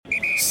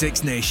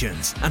Six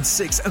Nations and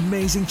 6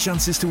 amazing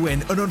chances to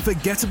win an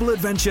unforgettable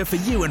adventure for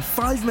you and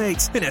 5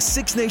 mates in a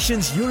Six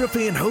Nations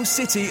European host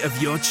city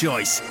of your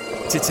choice.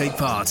 To take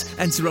part,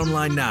 enter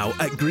online now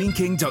at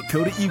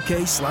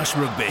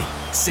greenking.co.uk/rugby.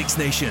 Six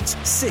Nations,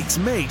 6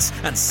 mates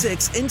and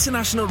 6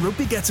 international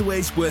rugby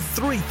getaways worth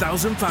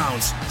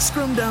 £3,000.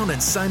 Scrum down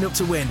and sign up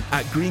to win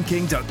at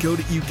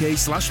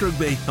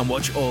greenking.co.uk/rugby and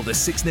watch all the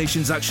Six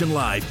Nations action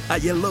live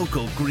at your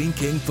local Green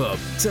King pub.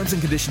 Terms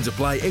and conditions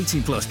apply.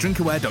 18 plus.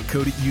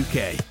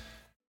 drinkaware.co.uk.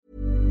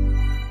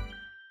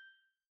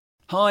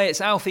 Hi,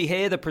 it's Alfie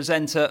here, the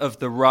presenter of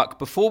The Ruck.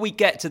 Before we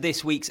get to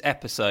this week's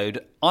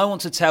episode, I want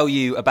to tell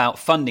you about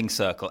Funding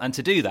Circle. And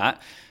to do that,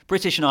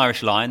 British and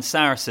Irish Lions,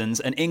 Saracens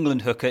and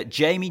England hooker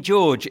Jamie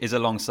George is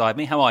alongside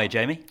me. How are you,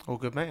 Jamie? All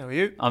good, mate. How are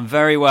you? I'm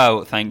very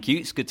well, thank you.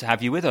 It's good to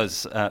have you with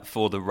us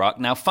for The Ruck.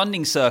 Now,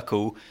 Funding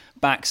Circle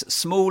backs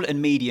small and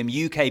medium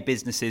UK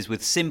businesses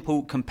with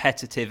simple,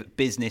 competitive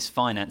business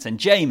finance. And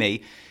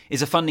Jamie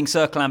is a Funding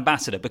Circle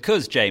ambassador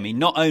because, Jamie,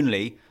 not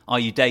only are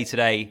you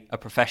day-to-day a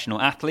professional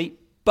athlete,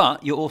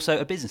 but you're also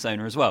a business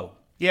owner as well.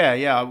 Yeah.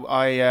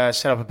 I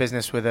set up a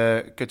business with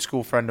a good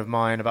school friend of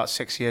mine about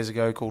 6 years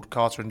ago called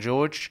Carter and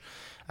George.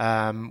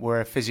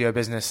 We're a physio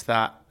business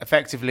that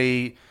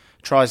effectively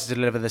tries to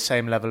deliver the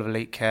same level of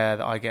elite care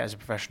that I get as a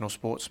professional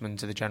sportsman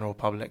to the general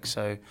public.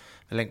 So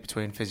the link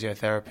between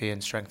physiotherapy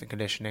and strength and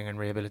conditioning and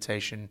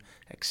rehabilitation,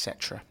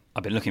 etc.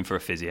 I've been looking for a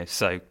physio,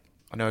 so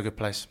I know a good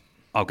place.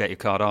 I'll get your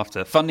card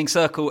after. Funding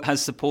Circle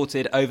has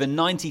supported over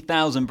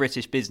 90,000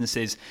 British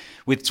businesses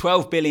with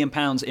 £12 billion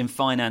in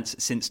finance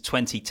since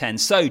 2010.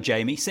 So,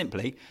 Jamie,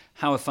 simply,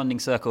 how have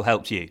Funding Circle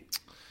helped you?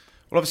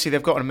 Well, obviously,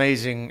 they've got an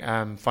amazing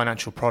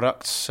financial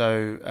product.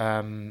 So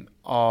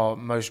our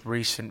most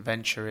recent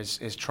venture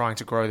is trying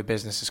to grow the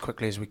business as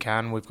quickly as we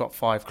can. We've got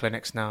 5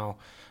 clinics now,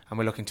 and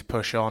we're looking to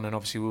push on. And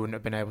obviously, we wouldn't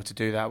have been able to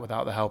do that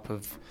without the help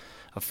of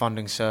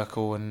Funding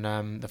Circle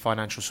and the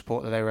financial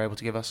support that they were able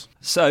to give us.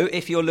 So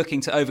if you're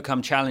looking to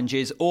overcome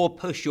challenges or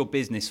push your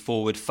business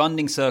forward,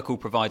 Funding Circle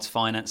provides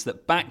finance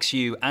that backs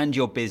you and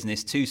your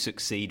business to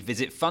succeed.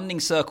 Visit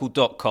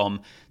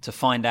fundingcircle.com to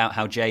find out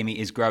how Jamie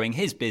is growing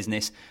his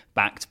business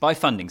backed by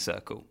Funding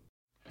Circle.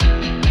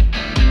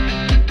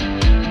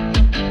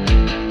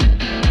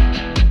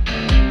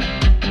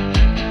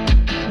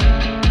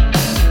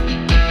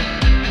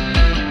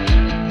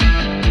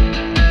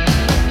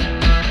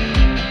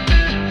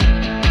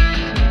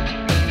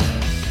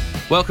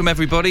 Welcome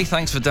everybody,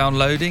 thanks for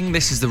downloading.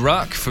 This is The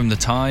Ruck from The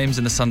Times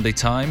and The Sunday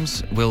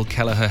Times. Will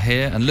Kelleher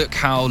here, and look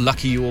how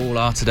lucky you all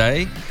are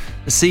today.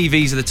 The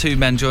CVs of the 2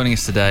 men joining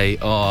us today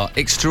are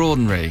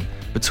extraordinary.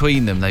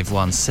 Between them, they've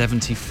won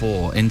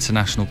 74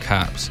 international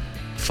caps,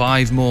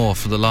 5 more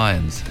for the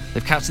Lions.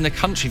 They've captained their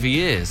country for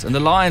years, and the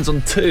Lions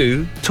on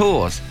 2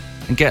 tours.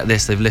 And get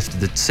this, they've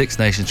lifted the Six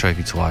Nations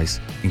trophy twice,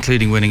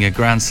 including winning a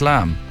Grand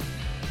Slam.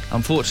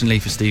 Unfortunately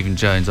for Stephen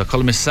Jones, our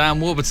columnist Sam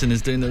Warburton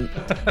is doing the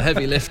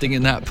heavy lifting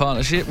in that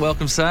partnership.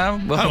 Welcome,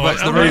 Sam. Welcome back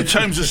to The Ruck. How many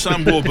times has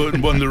Sam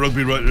Warburton won the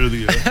Rugby Writer of the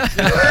Year?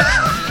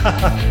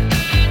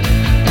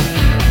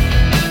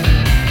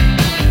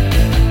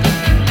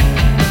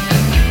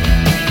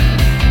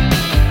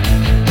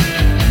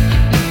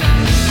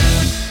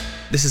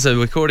 This is a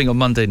recording on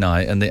Monday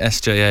night, and the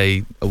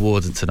SJA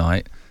awarded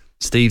tonight.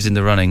 Steve's in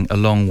the running,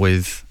 along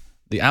with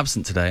the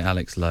absent today,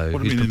 Alex Lowe,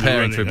 who's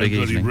preparing for a big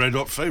evening. Red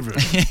hot favourite.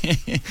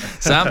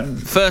 Sam,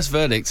 first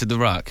verdict to The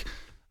Ruck.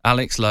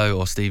 Alex Lowe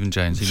or Stephen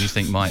Jones, who do you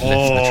think might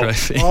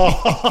lift the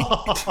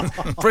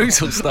trophy?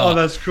 Brutal start. Oh,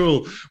 that's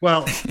cruel.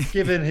 Well,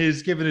 given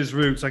his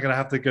roots, I'm going to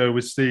have to go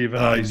with Steve.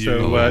 I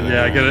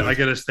get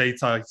to stay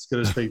tight. It's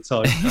going to stay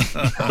tight.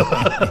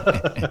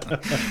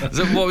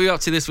 So what were you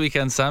up to this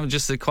weekend, Sam?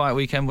 Just a quiet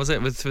weekend, was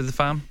it, with the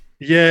fam?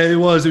 Yeah, it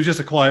was. It was just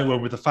a quiet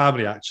one with the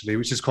family, actually,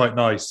 which is quite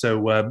nice.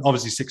 So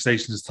obviously Six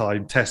Nations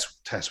time,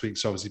 test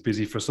weeks are obviously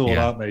busy for us all,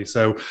 aren't they?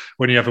 So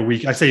when you have a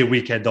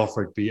weekend off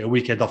rugby, a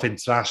weekend off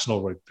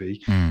international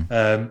rugby,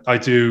 I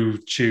do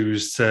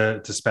choose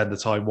to spend the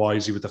time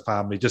wisely with the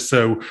family, just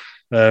so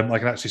I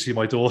can actually see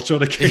my daughter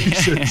on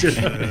occasion.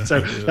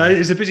 So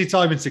it's a busy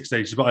time in Six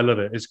Nations, but I love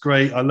it. It's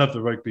great. I love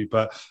the rugby,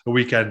 but a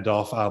weekend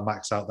off, I'll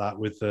max out that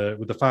with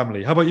the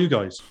family. How about you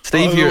guys?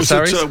 Steve, you're at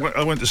Saracens?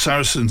 I went to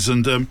Saracens,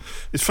 and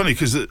it's funny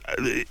because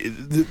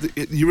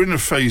you're in a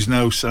phase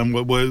now, Sam,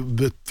 where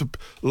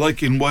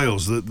like in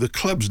Wales, the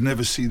clubs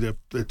never see their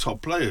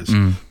top players,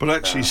 but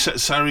actually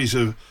Sarries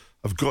have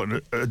got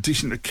a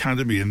decent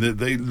academy, and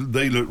they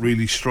look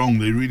really strong.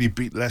 They really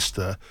beat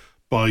Leicester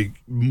by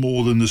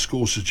more than the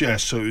score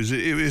suggests. So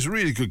it was a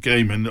really good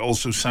game, and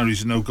also Sarries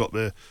have now got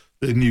their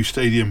new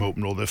stadium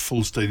open, or their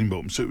full stadium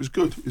open. So it was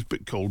good. It was a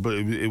bit cold, but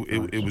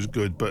it was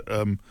good. But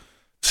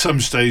some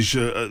stage,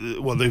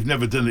 they've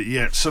never done it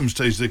yet. Some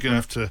stage they're going to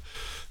have to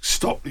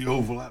stop the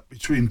overlap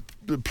between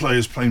the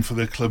players playing for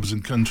their clubs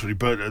and country,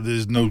 but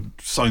there's no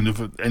sign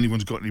of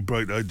anyone's got any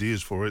bright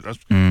ideas for it.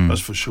 That's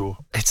for sure.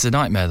 It's a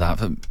nightmare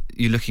that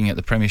you're looking at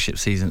the Premiership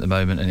season at the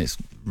moment, and it's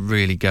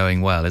really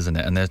going well, isn't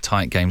it? And there are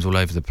tight games all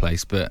over the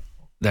place, but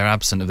they're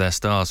absent of their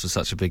stars for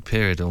such a big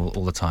period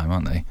all the time,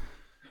 aren't they?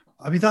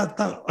 I mean, I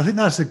think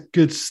that's a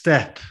good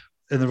step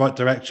in the right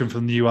direction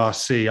from the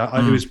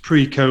URC. It was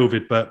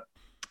pre-COVID, but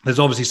there's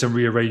obviously some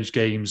rearranged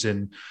games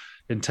in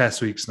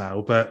test weeks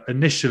now. But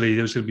initially,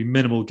 there was going to be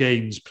minimal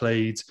games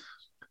played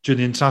during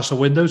the international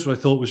windows, which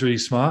I thought was really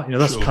smart.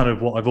 That's kind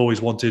of what I've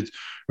always wanted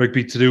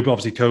rugby to do. But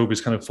obviously,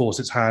 COVID's kind of forced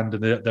its hand,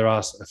 and there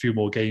are a few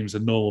more games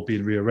than normal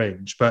being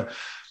rearranged. But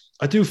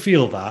I do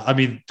feel that. I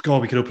mean,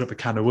 God, we could open up a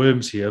can of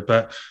worms here,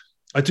 but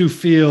I do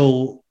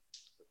feel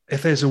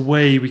if there's a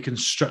way we can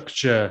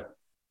structure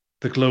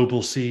the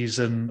global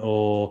season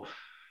or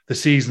the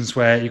seasons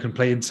where you can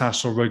play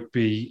international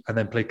rugby and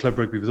then play club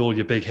rugby with all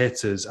your big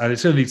hitters. And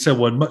it's going to need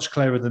someone much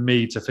cleverer than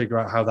me to figure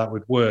out how that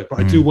would work. But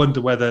I do wonder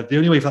whether the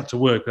only way for that to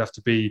work would have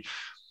to be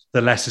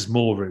the less is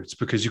more route,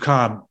 because you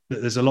can't,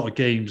 there's a lot of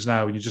games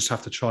now and you just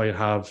have to try and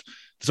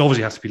there's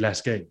obviously has to be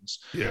less games.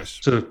 Yes.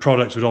 So the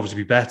product would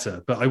obviously be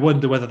better. But I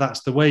wonder whether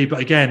that's the way. But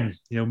again,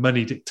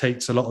 money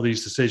dictates a lot of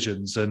these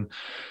decisions. And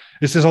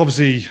this is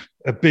obviously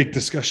a big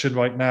discussion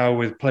right now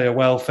with player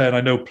welfare. And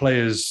I know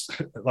players,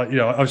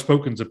 I've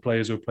spoken to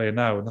players who are playing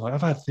now, and they're like,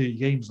 I've had 30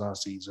 games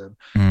last season.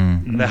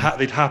 And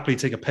they'd happily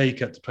take a pay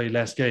cut to play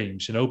less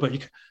games,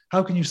 But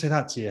how can you say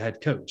that to your head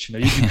coach?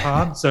 You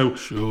can't. So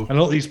Sure. And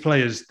a lot of these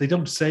players, they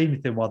don't say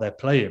anything while they're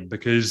playing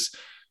because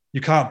you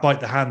can't bite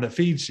the hand that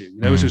feeds you.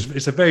 So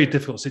it's a very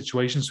difficult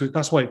situation. So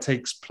that's why it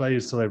takes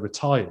players till they're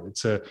retired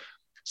to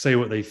say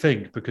what they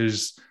think,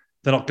 because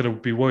they're not going to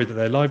be worried that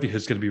their livelihood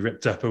is going to be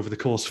ripped up over the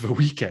course of a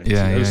weekend.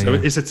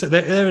 So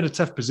they're in a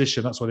tough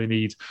position. That's why they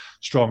need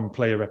strong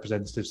player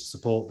representatives to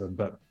support them.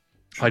 But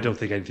I don't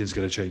think anything's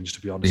going to change,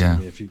 to be honest.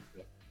 Yeah.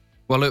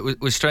 Well, look,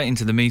 we're straight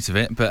into the meat of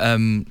it, but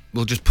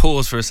we'll just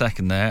pause for a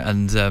second there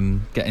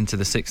and get into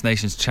the Six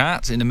Nations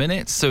chat in a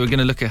minute. So we're going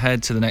to look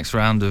ahead to the next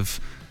round of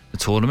the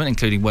tournament,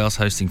 including Wales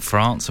hosting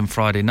France on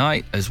Friday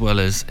night, as well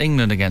as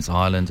England against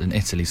Ireland and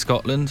Italy,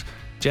 Scotland.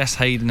 Jess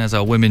Hayden has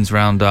our women's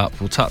roundup.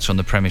 We'll touch on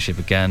the Premiership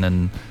again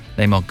and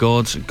name our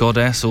god,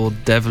 goddess or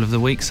devil of the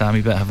week. Sam,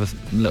 you better have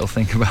a little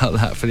think about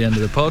that for the end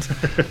of the pod.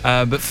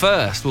 But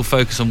first, we'll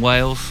focus on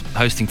Wales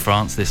hosting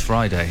France this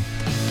Friday.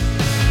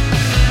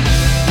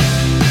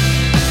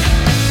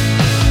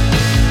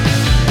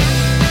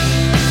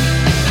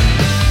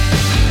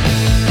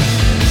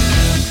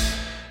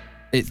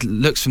 It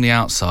looks from the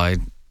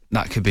outside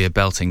that could be a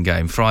belting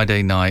game.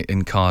 Friday night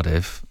in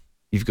Cardiff,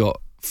 you've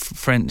got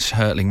French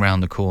hurtling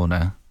round the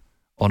corner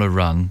on a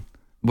run.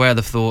 Where are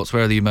the thoughts?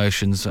 Where are the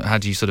emotions? How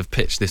do you sort of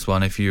pitch this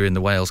one if you're in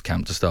the Wales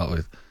camp to start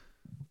with?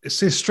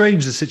 It's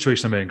strange, the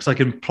situation I'm in, because I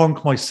can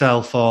plonk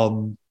myself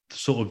on the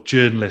sort of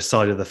journalist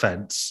side of the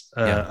fence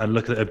and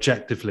look at it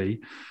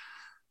objectively.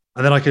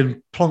 And then I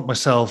can plonk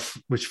myself,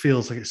 which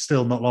feels like it's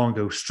still not long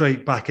ago,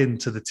 straight back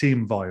into the team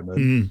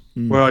environment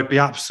where I'd be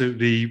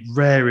absolutely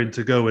raring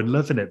to go and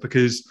loving it.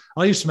 Because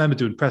I used to remember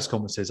doing press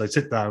conferences. I'd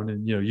sit down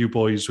and, you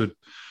boys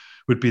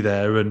would be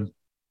there and,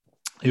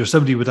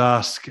 somebody would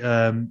ask,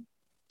 can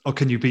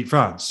you beat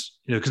France?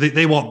 Because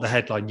they want the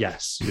headline,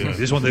 yes. They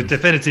just want the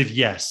definitive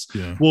yes.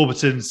 Yeah.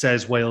 Warburton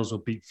says Wales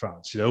will beat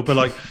France, But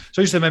so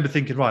I used to remember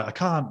thinking, right, I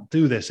can't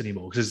do this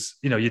anymore because,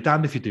 you're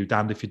damned if you do,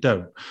 damned if you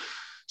don't.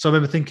 So I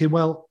remember thinking,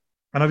 well,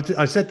 and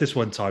I said this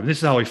one time, this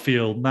is how I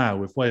feel now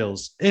with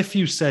Wales. If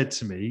you said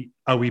to me,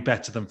 are we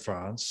better than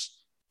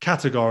France?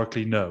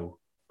 Categorically, no.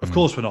 Of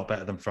course we're not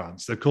better than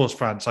France. Of course,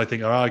 France, I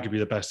think, are arguably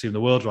the best team in the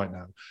world right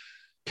now.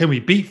 Can we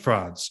beat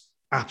France?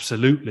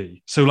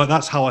 Absolutely. So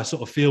that's how I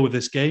sort of feel with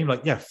this game.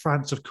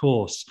 France, of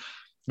course,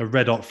 are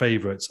red hot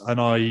favourites. And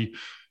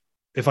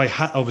if I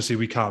had, obviously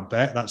we can't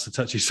bet, that's a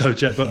touchy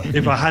subject, but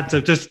if I had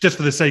to, just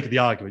for the sake of the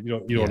argument, you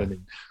know what I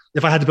mean?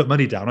 If I had to put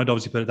money down, I'd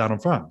obviously put it down on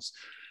France.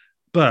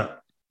 But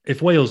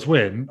if Wales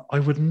win, I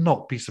would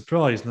not be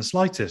surprised in the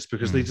slightest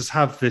because they just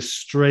have this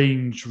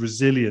strange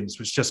resilience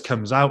which just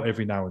comes out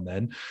every now and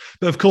then.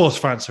 But of course,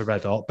 France are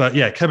red hot. But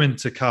coming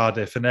to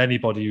Cardiff, and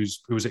anybody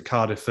who was at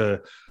Cardiff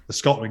for the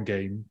Scotland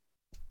game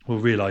will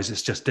realise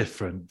it's just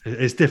different.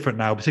 It's different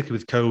now, particularly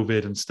with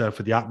COVID and stuff,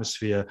 with the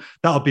atmosphere.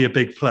 That'll be a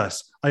big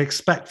plus. I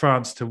expect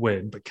France to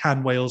win, but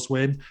can Wales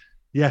win?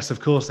 Yes, of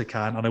course they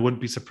can, and I wouldn't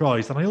be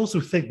surprised. And I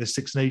also think the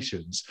Six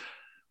Nations,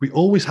 we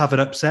always have an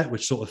upset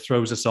which sort of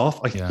throws us off.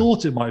 I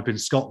thought it might have been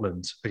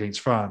Scotland against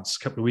France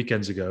a couple of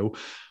weekends ago,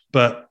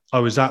 but I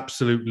was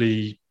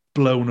absolutely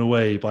blown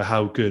away by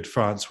how good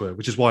France were,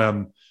 which is why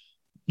I'm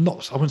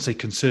not, I wouldn't say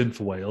concerned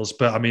for Wales,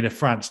 but I mean, if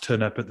France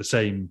turn up at the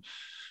same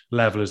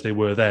level as they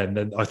were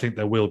then I think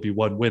there will be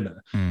one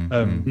winner.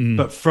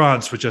 But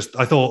France were just,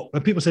 I thought,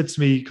 and people said to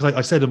me, because I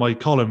said in my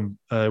column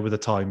with the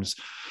Times,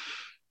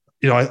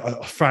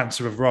 France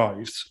have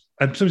arrived.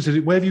 And somebody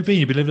said, where have you been?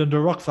 You've been living under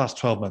a rock for the last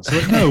 12 months.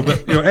 So no,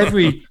 but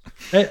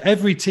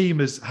every team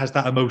has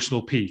that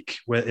emotional peak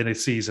where in a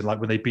season, like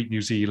when they beat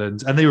New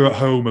Zealand, and they were at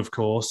home, of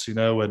course,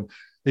 and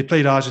they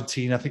played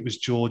Argentina. I think it was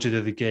Georgia the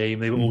other game.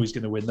 They were always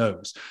going to win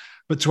those.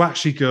 But to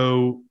actually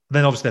go,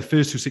 then obviously their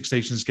first two Six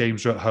Nations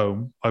games were at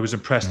home. I was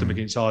impressed them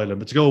against Ireland.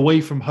 But to go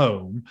away from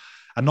home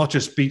and not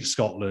just beat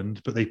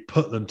Scotland, but they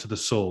put them to the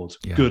sword,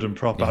 good and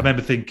proper. I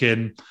remember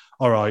thinking,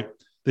 all right,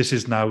 this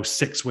is now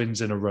 6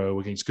 wins in a row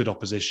against good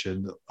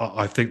opposition.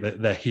 I think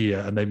that they're here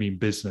and they mean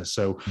business.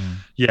 So,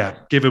 yeah,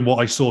 given what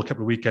I saw a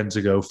couple of weekends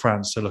ago,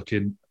 France are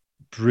looking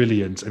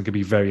brilliant and can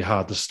be very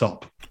hard to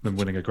stop them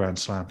winning a Grand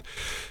Slam.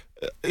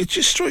 It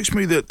just strikes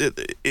me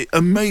that,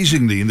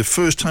 amazingly, in the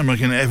first time I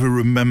can ever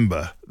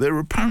remember, there are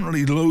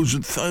apparently loads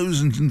and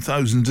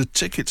thousands of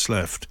tickets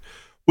left,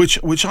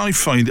 which I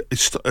find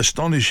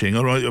astonishing.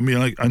 All right, I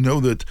mean, I know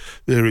that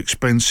they're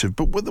expensive,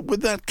 but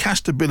would that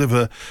cast a bit of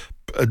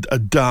a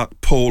dark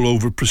pall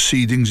over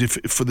proceedings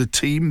for the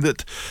team,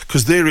 that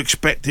because they're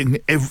expecting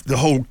the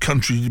whole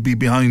country to be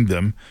behind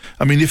them?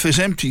 I mean, if there's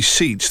empty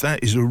seats,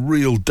 that is a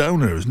real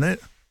downer, isn't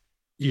it?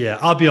 Yeah,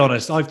 I'll be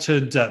honest. I've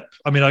turned up.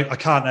 I mean, I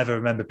can't ever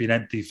remember being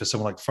empty for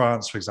someone like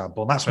France, for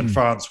example. And that's when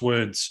France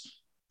weren't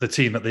the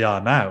team that they are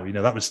now. You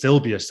know, that would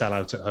still be a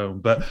sellout at home.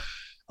 But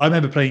I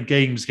remember playing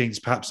games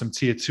against perhaps some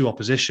tier 2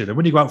 opposition. And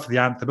when you go out for the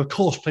anthem, of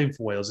course, playing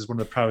for Wales is one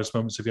of the proudest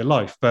moments of your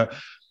life. But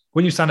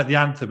when you stand at the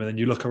anthem and then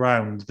you look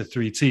around the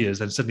 3 tiers,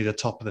 then suddenly the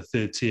top of the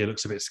 3rd tier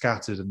looks a bit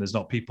scattered and there's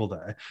not people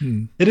there.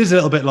 It is a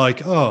little bit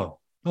like, oh,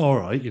 all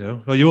right, you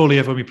know, well, you only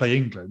ever when we play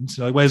England.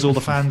 Like, where's all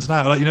the fans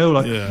now? Like, you know,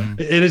 like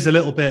it is a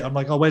little bit. I'm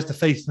like, oh, where's the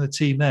faith in the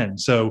team then?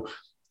 So,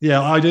 yeah,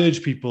 I'd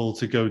urge people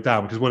to go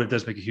down because it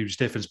does make a huge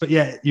difference. But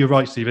yeah, you're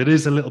right, Steve. It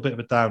is a little bit of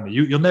a downer.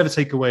 You'll never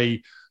take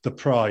away the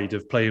pride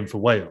of playing for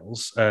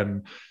Wales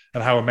and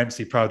how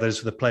immensely proud that is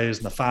for the players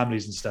and the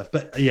families and stuff.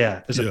 But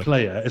yeah, as a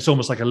player, it's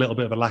almost like a little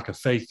bit of a lack of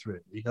faith,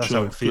 really. That's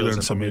how it feels,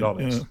 if I'm being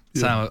honest.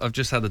 Yeah. Sam, I've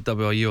just had the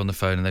WRU on the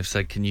phone and they've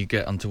said, can you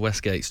get onto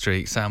Westgate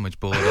Street, sandwich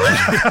board,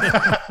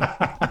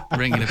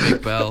 ringing a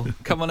big bell.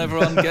 Come on,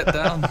 everyone, get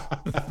down.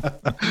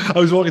 I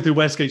was walking through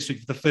Westgate Street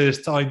for the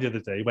first time the other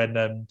day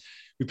when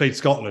we played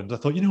Scotland. I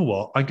thought, you know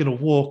what? I'm going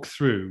to walk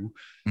through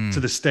to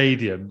the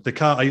stadium. The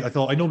car, I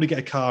thought I normally get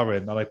a car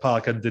in and I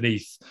park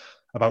underneath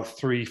about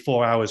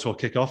 3-4 hours before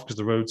kick-off because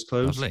the road's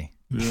closed. Lovely.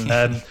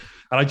 And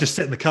I just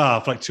sit in the car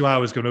for like 2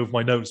 hours going over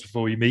my notes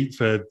before we meet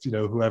for, you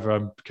know, whoever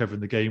I'm covering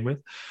the game with.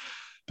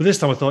 But this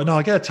time I thought, no,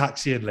 I'll get a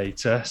taxi in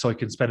later so I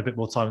can spend a bit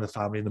more time with the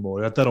family in the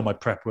morning. I've done all my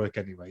prep work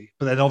anyway.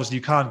 But then obviously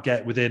you can't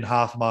get within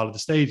half a mile of the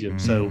stadium.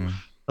 So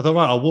I thought,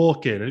 right, I'll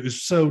walk in. And it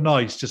was so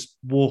nice just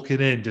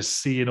walking in, just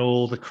seeing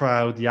all the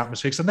crowd, the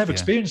atmosphere. Because I've never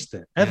experienced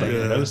it ever, you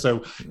know.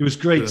 So it was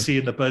great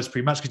seeing the buzz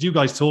pre-match because you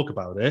guys talk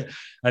about it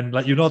and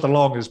like you're not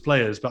along as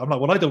players. But I'm like,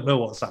 well, I don't know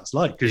what that's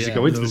like because you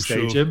go into the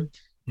stadium,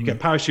 you get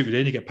parachuted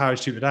in, you get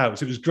parachuted out.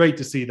 So it was great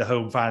to see the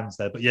home fans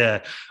there. But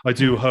yeah, I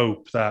do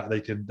hope that they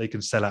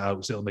can sell it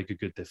out so it'll make a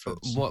good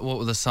difference. What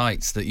were the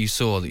sights that you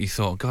saw that you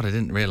thought, God, I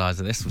didn't realise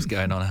that this was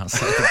going on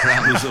outside the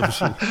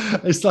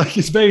ground?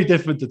 It's very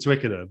different to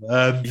Twickenham.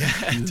 I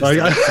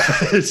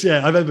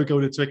remember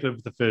going to Twickenham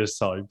for the first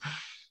time.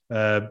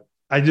 And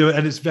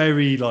it's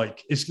very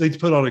like they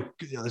put on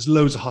there's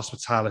loads of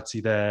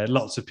hospitality there,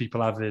 lots of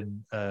people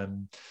having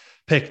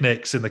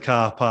picnics in the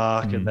car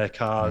park in their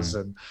cars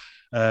and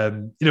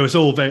it's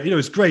all very,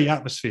 it's great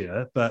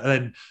atmosphere. But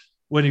then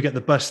when you get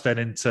the bus then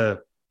into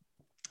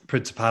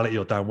Principality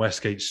or down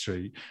Westgate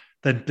Street,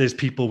 then there's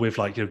people with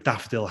like,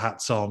 daffodil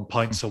hats on,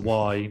 pints of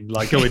wine,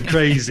 like going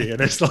crazy.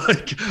 And it's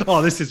like,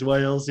 oh, this is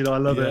Wales, I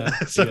love it.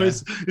 So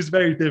it's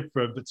very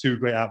different, but 2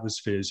 great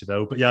atmospheres,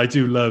 But yeah, I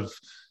do love,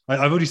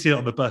 I've only seen it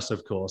on the bus,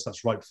 of course.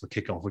 That's right before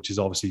kickoff, which is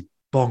obviously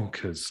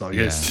bonkers. I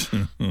guess.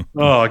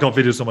 I got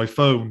videos on my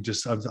phone.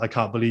 Just I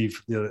can't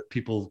believe that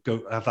people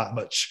have that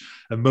much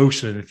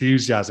emotion and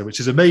enthusiasm,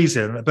 which is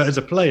amazing. But as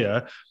a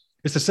player,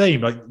 it's the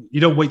same. Like you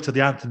don't wait till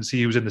the anthem to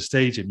see who's in the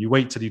stadium. You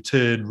wait till you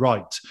turn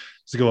right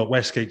to go up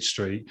Westgate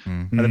Street,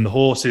 and then the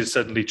horses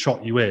suddenly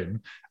trot you in,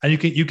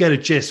 and you get a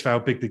gist for how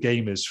big the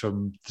game is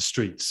from the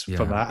streets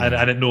from that,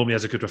 and it normally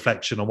has a good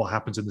reflection on what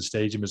happens in the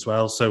stadium as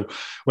well. So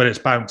when it's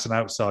bouncing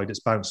outside,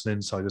 it's bouncing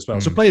inside as well.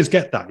 So players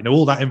get that,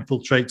 all that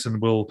infiltrates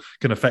and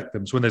can affect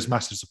them. So when there's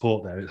massive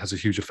support there, it has a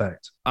huge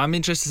effect. I'm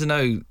interested to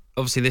know.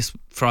 Obviously, this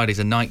Friday's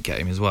a night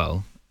game as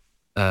well,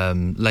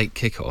 late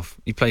kickoff.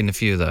 You played in a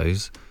few of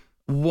those.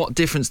 What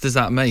difference does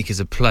that make as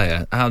a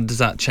player? How does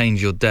that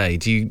change your day?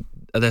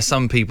 Are there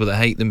some people that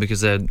hate them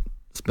because they're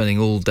spending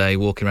all day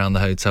walking around the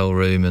hotel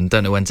room and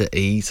don't know when to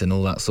eat and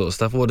all that sort of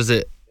stuff?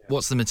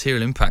 What's the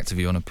material impact of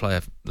you on a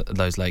player,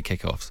 those late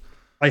kickoffs?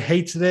 I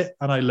hated it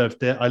and I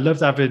loved it. I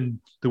loved having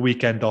the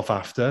weekend off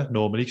after,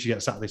 normally, because you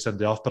get Saturday,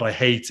 Sunday off. But I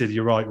hated,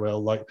 you're right,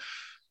 Will, like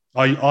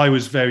I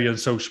was very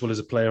unsociable as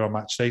a player on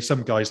match day.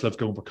 Some guys love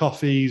going for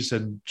coffees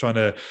and trying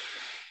to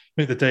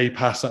make the day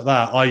pass like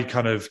that. I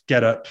kind of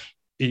get up,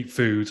 eat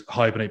food,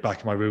 hibernate back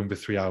in my room for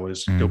 3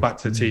 hours, go back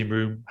to the team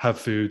room, have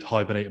food,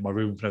 hibernate in my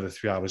room for another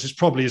 3 hours. This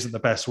probably isn't the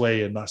best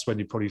way, and that's when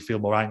you probably feel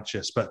more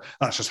anxious, but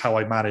that's just how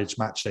I manage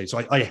match day.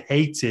 So I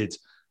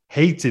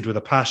hated with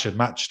a passion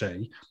match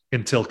day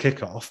until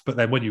kickoff, but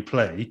then when you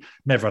play,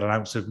 never had an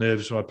ounce of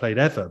nerves when I played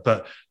ever.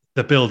 But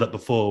the build-up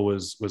before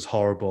was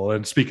horrible.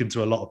 And speaking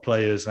to a lot of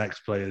players and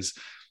ex-players,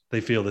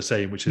 they feel the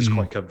same, which is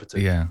quite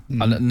comforting. Yeah.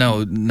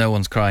 No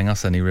one's crying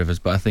us any rivers,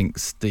 but I think,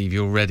 Steve,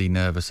 you're already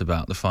nervous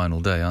about the final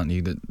day, aren't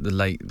you? The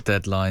late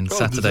deadline,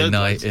 Saturday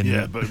night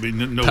in but I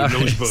mean, no one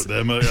knows about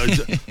them.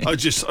 I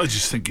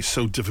just think it's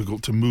so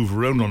difficult to move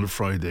around on a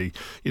Friday.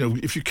 You know,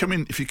 if you come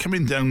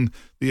in down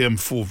the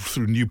M4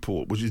 through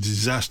Newport, which is a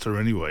disaster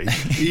anyway,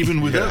 even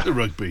without the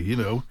rugby, you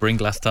know. Bring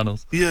glass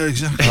tunnels. Yeah,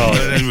 exactly.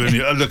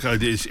 Anyway, look,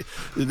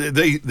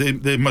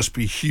 they must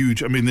be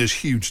huge. I mean, there's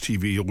huge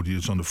TV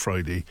audience on a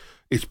Friday.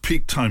 It's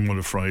peak time on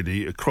a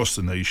Friday across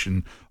the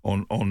nation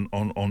on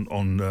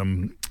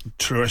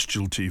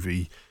terrestrial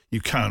TV. You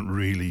can't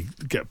really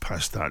get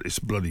past that. It's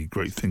a bloody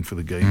great thing for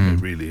the game.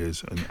 It really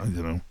is. And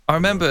you know, I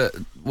remember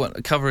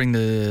covering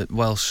the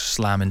Welsh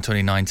Slam in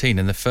 2019,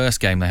 and the first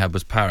game they had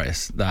was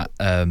Paris that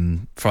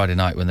Friday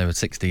night when they were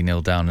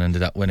 16-0 down and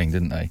ended up winning,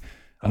 didn't they?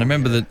 And I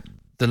remember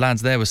the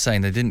lads there were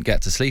saying they didn't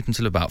get to sleep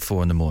until about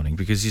 4 a.m.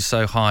 because you're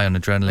so high on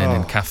adrenaline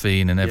and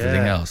caffeine and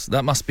everything else.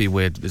 That must be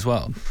weird as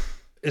well.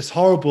 It's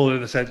horrible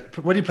in a sense.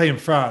 When you play in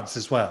France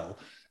as well,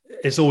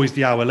 it's always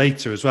the hour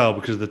later as well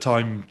because of the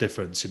time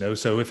difference, you know.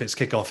 So if it's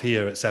kick off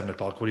here at 7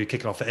 o'clock, well, you're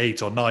kicking off at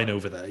 8 or 9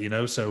 over there, you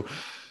know. So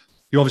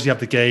you obviously have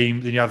the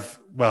game, then you have,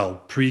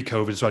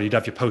 pre-COVID as well, you'd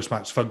have your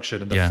post-match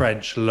function, and the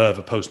French love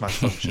a post-match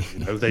function.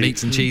 You know,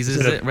 meats and cheeses,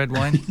 is it? Red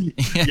wine?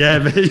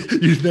 Yeah,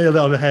 you nailed it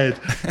on the head.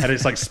 And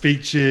it's like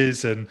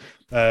speeches and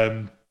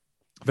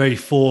very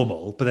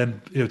formal, but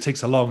then it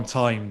takes a long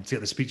time to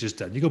get the speeches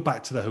done. You go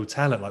back to the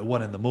hotel at like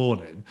 1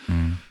 a.m,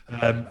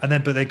 and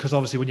then because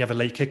obviously when you have a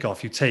late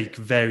kickoff, you take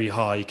very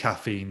high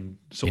caffeine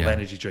sort of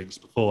energy drinks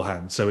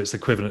beforehand. So it's the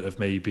equivalent of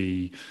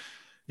maybe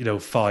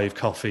 5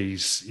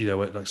 coffees,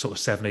 at like sort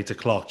of 7-8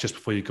 o'clock just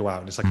before you go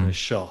out, and it's like in a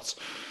shot.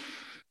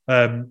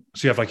 So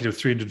you have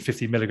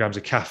 350 milligrams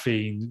of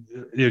caffeine,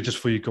 just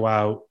before you go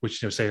out,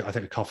 which say I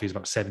think a coffee is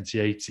about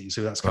 70-80,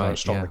 so that's kind of how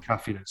strong the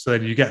caffeine is. So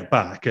then you get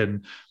back,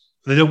 and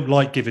they don't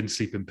like giving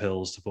sleeping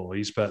pills to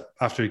boys, but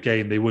after a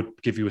game, they would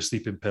give you a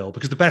sleeping pill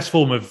because the best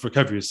form of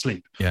recovery is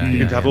sleep. You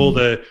can have all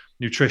the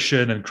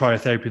nutrition and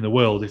cryotherapy in the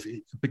world.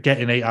 But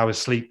getting 8 hours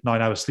sleep,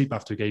 9 hours sleep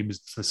after a game is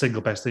the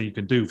single best thing you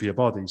can do for your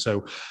body.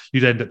 So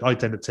I'd end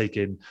up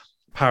taking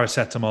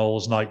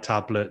paracetamols, night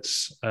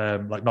tablets,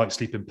 like night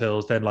sleeping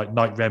pills, then like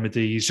night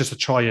remedies, just to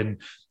try and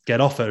get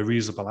off at a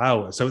reasonable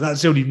hour. So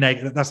that's the only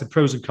that's the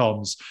pros and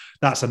cons.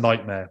 That's a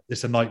nightmare.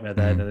 It's a nightmare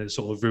then, and it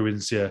sort of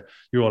ruins you're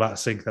all out of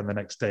sync then the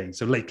next day.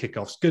 So late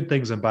kickoffs, good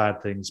things and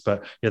bad things,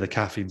 but the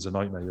caffeine's a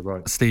nightmare. You're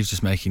right. Steve's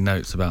just making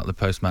notes about the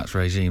post-match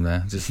regime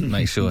there. Just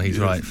make sure he's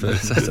right for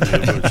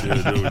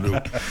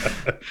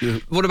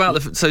What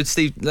about so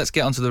Steve, let's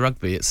get onto the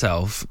rugby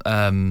itself.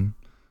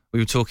 We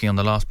were talking on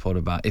the last pod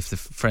about if the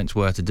French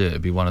were to do it,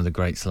 it'd be one of the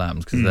great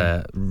slams because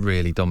they're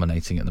really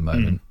dominating at the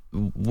moment.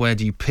 Where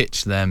do you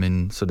pitch them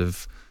in sort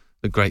of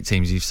the great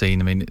teams you've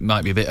seen? I mean, it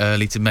might be a bit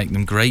early to make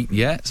them great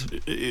yet.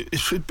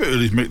 It's a bit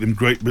early to make them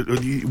great, but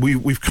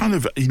we've kind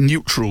of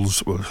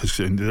neutrals. Well,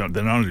 they're not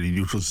really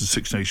neutrals, the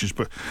Six Nations,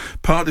 but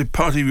part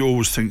of you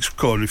always thinks,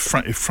 God, if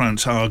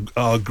France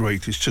are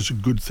great, it's just a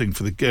good thing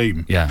for the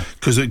game. Yeah,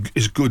 because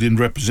it's good in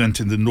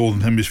representing the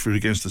Northern Hemisphere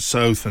against the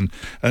South and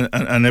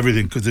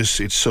everything, because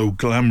it's so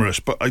glamorous.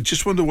 But I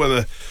just wonder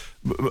whether.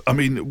 I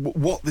mean,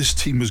 what this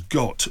team has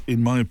got,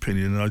 in my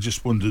opinion, and I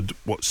just wondered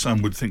what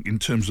Sam would think in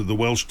terms of the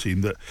Welsh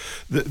team, that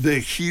they're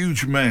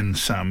huge men,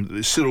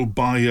 Sam. Cyril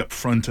Baille up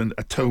front and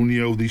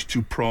Antonio, these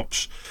two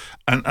props,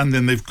 and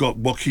then they've got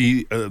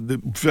Waki,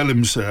 the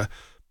Willems there.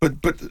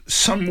 But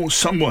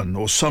someone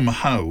or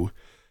somehow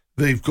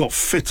they've got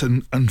fit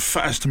and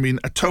fast. I mean,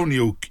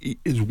 Antonio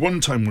is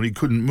one time when he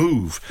couldn't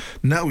move.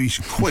 Now he's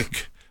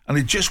quick. And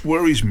it just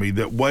worries me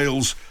that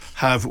Wales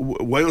have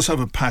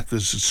a pack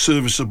that's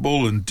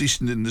serviceable and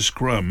decent in the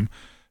scrum,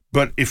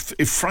 but if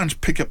France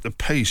pick up the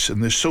pace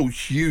and they're so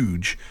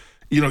huge,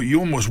 you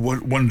almost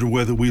wonder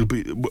whether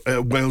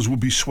Wales will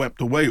be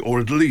swept away, or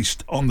at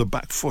least on the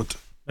back foot.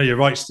 No, you're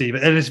right, Steve,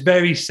 and it's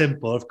very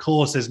simple. Of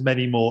course, there's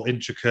many more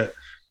intricate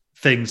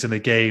things in the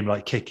game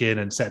like kicking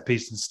and set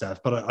piece and stuff,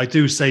 but I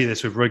do say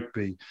this with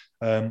rugby,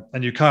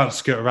 and you can't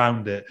skirt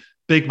around it.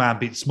 Big man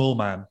beats small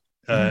man.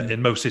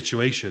 In most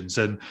situations,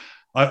 and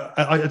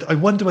I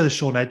wonder whether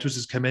Sean Edwards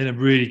has come in and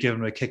really given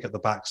him a kick at the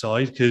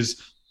backside,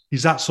 because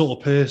he's that sort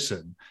of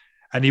person,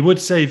 and he would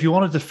say, if you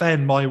want to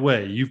defend my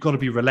way, you've got to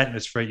be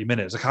relentless for 80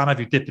 minutes. I can't have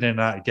you dipping in and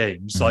out of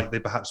games like they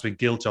perhaps been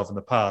guilty of in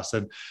the past.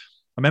 And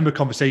I remember a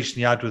conversation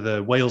he had with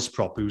a Wales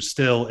prop who's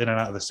still in and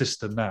out of the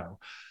system now,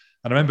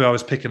 and I remember I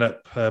was picking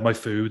up my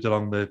food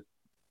along the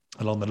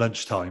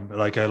lunchtime,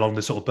 like along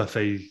the sort of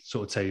buffet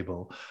sort of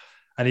table.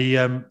 And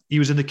he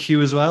was in the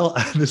queue as well.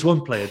 And this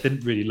one player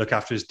didn't really look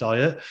after his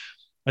diet.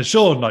 And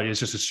Sean Knight is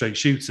just a straight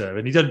shooter.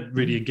 And he didn't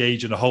really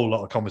engage in a whole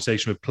lot of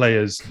conversation with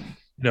players,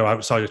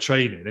 outside of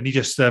training. And he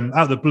just, out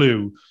of the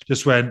blue,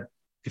 just went,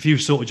 if you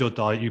sorted your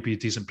diet, you'd be a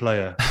decent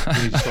player.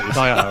 You need to sort your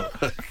diet out.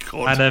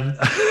 And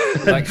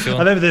Thanks, Sean. I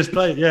remember this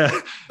player,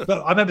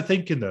 But I remember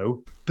thinking,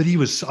 though, but he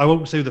was, I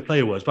won't say who the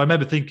player was, but I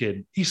remember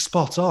thinking, he's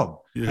spot on.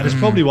 Yeah. And it's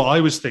probably what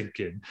I was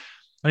thinking.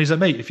 And he's like,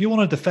 mate, if you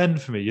want to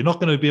defend for me, you're not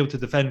going to be able to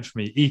defend for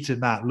me eating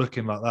that,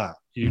 looking like that.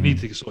 You need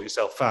to sort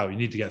yourself out. You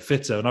need to get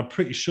fitter. And I'm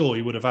pretty sure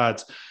he would have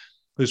had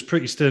those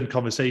pretty stern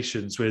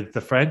conversations with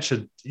the French.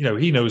 And,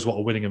 he knows what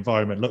a winning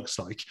environment looks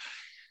like.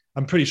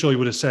 I'm pretty sure he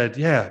would have said,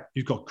 yeah,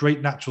 you've got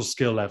great natural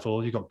skill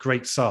level. You've got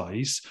great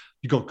size.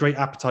 You've got great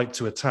appetite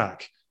to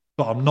attack.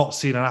 But I'm not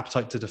seeing an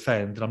appetite to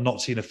defend, and I'm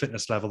not seeing a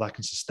fitness level that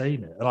can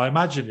sustain it. And I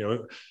imagine,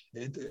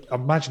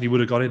 he would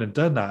have gone in and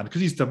done that. And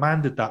because he's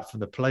demanded that from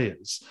the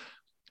players,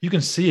 you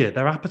can see it.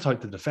 Their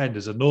appetite to defend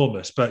is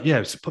enormous. But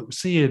yeah,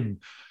 seeing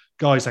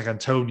guys like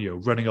Antonio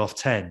running off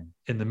 10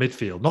 in the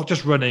midfield, not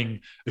just running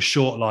a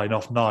short line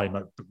off 9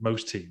 like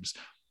most teams.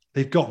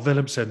 They've got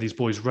Willemsen, these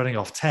boys running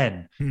off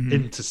 10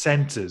 into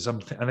centres,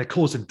 and they're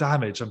causing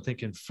damage. I'm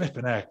thinking,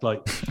 flipping heck,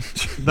 like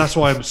that's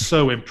why I'm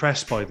so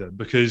impressed by them,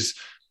 because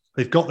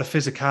they've got the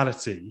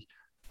physicality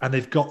and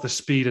they've got the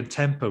speed and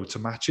tempo to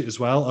match it as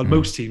well. And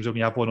most teams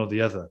only have one or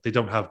the other. They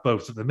don't have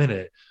both at the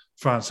minute.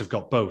 France have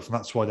got both, and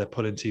that's why they're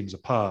pulling teams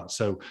apart.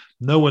 So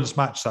no one's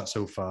matched that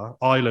so far.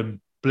 Ireland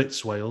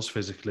blitzed Wales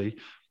physically,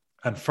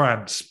 and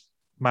France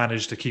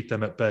managed to keep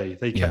them at bay.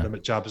 They kept them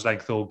at jab's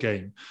length all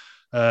game.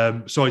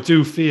 So I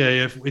do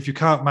fear if you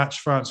can't match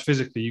France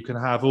physically, you can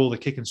have all the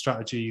kicking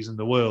strategies in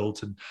the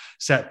world and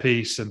set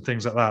piece and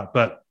things like that.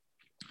 But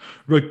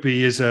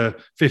rugby is a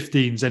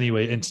 15s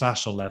anyway,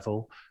 international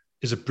level,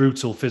 is a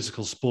brutal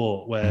physical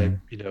sport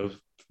where,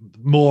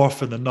 more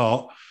often than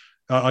not,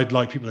 I'd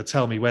like people to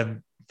tell me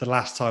when the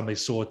last time they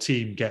saw a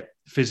team get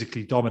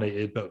physically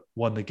dominated but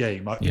won the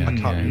game. I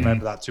can't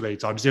remember that too many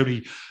times.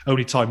 The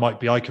only time I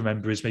can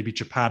remember is maybe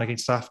Japan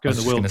against Africa in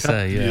the World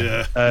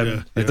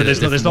Cup. But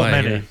there's not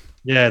many.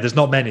 There's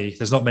not many.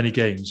 There's not many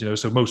games,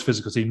 so most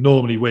physical team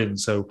normally win.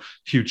 So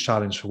huge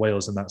challenge for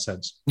Wales in that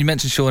sense. You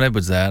mentioned Sean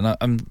Edwards there, and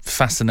I'm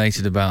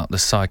fascinated about the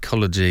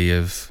psychology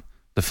of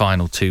the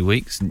final 2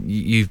 weeks.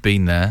 You've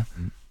been there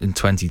in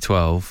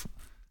 2012.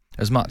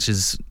 As much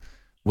as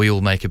we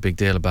all make a big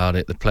deal about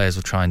it, the players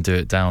will try and do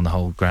it down the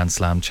whole Grand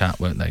Slam chat,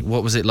 won't they?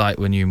 What was it like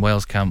when you were in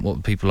Wales camp? What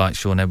were people like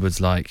Sean Edwards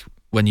like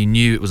when you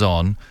knew it was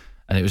on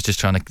and it was just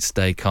trying to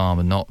stay calm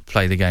and not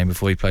play the game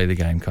before you play the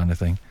game kind of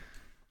thing?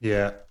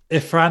 Yeah.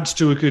 If France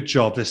do a good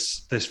job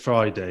this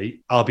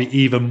Friday, I'll be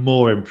even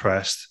more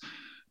impressed,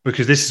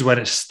 because this is when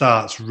it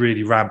starts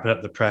really ramping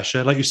up the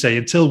pressure. Like you say,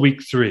 until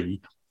week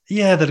 3,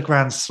 the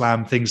Grand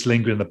Slam things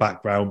linger in the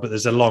background, but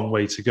there's a long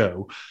way to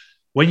go.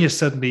 When you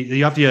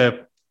have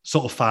your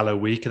sort of fallow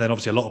week, and then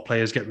obviously a lot of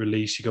players get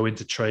released, you go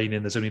into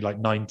training, there's only like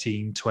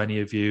 19, 20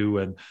 of you,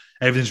 and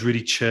everything's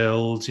really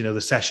chilled. The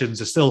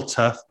sessions are still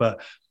tough, but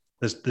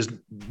there's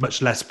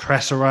much less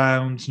press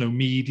around, no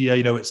media,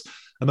 it's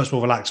a much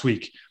more relaxed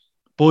week.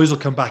 Boys will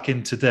come back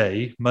in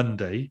today,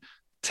 Monday,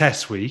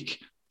 test week,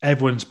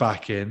 everyone's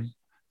back in,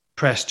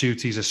 press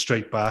duties are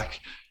straight back,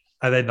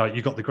 and then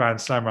you've got the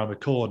Grand Slam around the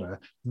corner.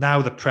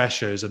 Now the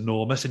pressure is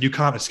enormous and you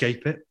can't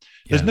escape it.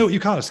 You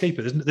can't escape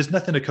it. There's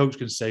nothing a coach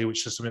can say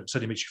which just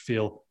suddenly makes you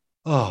feel,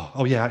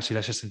 actually,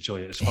 let's just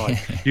enjoy it. It's fine.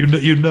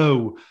 you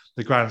know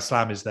the Grand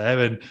Slam is there.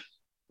 And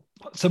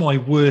some of my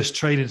worst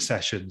training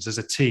sessions as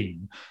a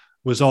team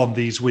was on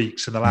these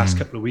weeks and the last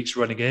couple of weeks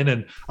running in.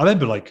 And I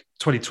remember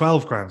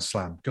 2012 Grand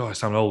Slam. God, I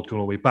sound old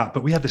going all the way back.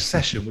 But we had this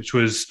session which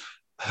was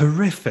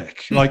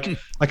horrific. I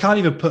can't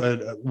even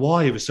put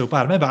why it was so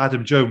bad. I remember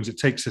Adam Jones, it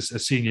takes a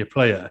senior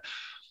player,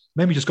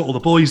 maybe just got all the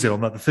boys in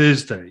on the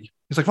Thursday.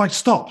 He's like, right,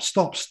 stop.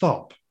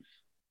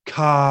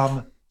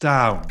 Calm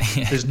down.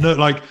 There's no,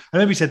 I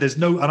remember he said there's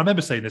no, and I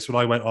remember saying this when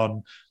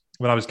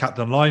I was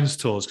captain on Lions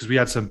tours, because we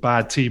had some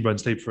bad team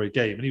runs day before a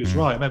game. And he was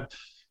right. I remember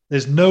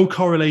there's no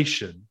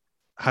correlation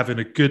having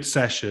a good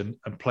session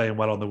and playing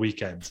well on the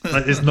weekend.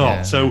 It's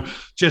not. So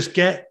just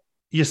get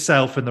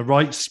yourself in the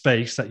right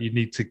space that you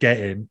need to get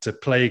in to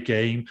play a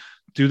game,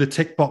 do the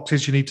tick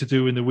boxes you need to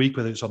do in the week,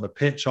 whether it's on the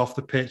pitch, off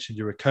the pitch, and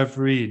your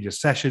recovery and your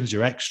sessions,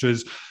 your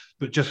extras,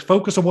 but just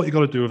focus on what you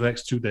got to do over the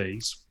next 2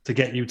 days to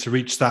get you to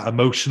reach that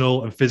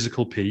emotional and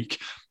physical peak,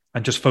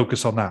 and just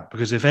focus on that.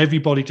 Because if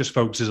everybody just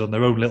focuses on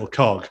their own little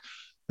cog,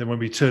 then when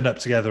we turn up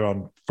together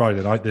on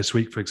Friday night this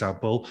week, for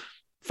example,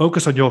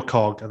 focus on your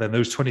cog, and then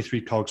those 23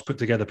 cogs put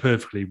together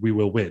perfectly, we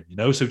will win,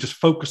 So just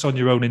focus on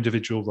your own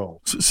individual role.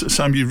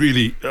 Sam, you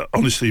really,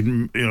 honestly,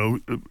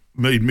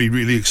 made me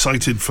really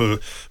excited for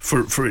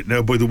it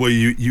now by the way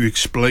you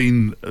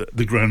explain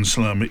the Grand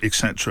Slam,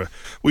 etc.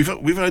 We've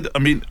had,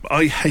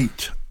 I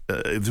hate,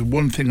 the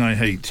one thing I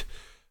hate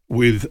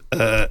with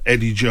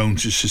Eddie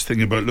Jones is this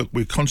thing about, look,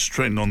 we're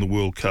concentrating on the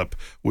World Cup,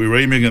 we're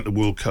aiming at the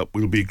World Cup,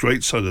 we'll be a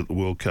great side at the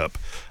World Cup,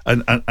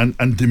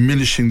 and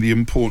diminishing the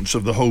importance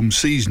of the home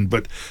season.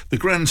 But the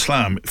Grand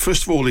Slam,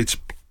 first of all, it's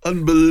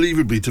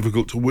unbelievably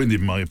difficult to win,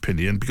 in my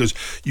opinion, because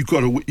you've got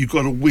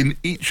to win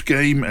each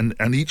game,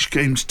 and each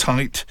game's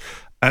tight.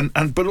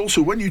 But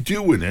also when you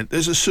do win it,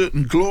 there's a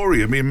certain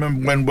glory. I mean,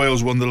 remember when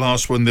Wales won the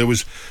last one, there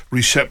was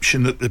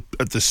reception at the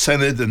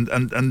Senedd,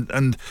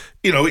 and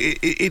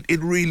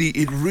it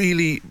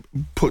really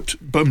put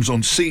bums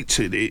on seats.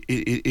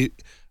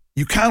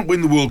 You can't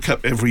win the World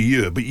Cup every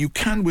year, but you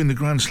can win the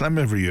Grand Slam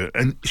every year,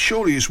 and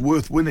surely it's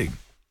worth winning.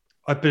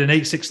 I've been in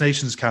 8 Six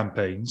Nations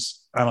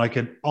campaigns, and I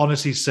can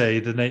honestly say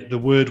the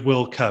word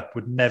World Cup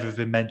would never have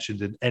been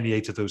mentioned in any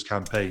 8 of those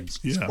campaigns.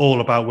 Yeah. It's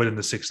all about winning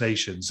the Six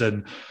Nations.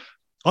 And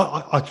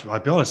I'll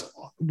be honest,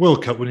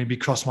 World Cup wouldn't even be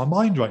crossing my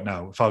mind right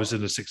now if I was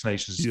in a Six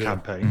Nations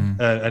campaign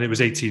and it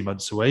was 18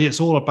 months away. It's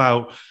all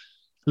about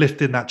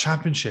lifting that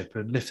championship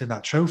and lifting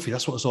that trophy.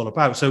 That's what it's all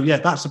about. So, yeah,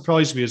 that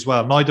surprised me as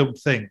well. And I don't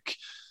think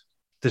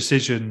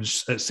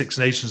decisions at Six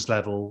Nations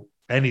level,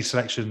 any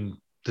selection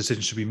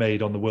decision should be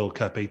made on the World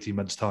Cup 18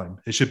 months' time.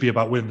 It should be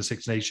about winning the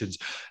Six Nations.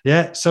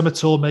 Yeah, summer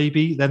tour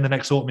maybe, then the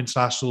next autumn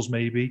internationals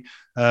maybe.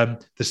 The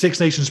Six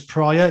Nations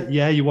prior,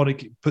 yeah, you want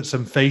to put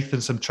some faith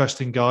and some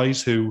trust in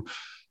guys who,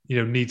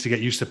 need to get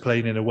used to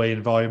playing in away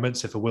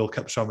environments if a World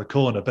Cup's around the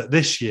corner. But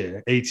this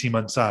year, 18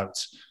 months out,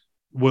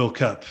 World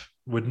Cup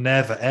would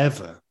never,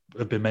 ever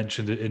have been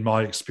mentioned in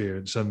my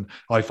experience. And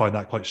I find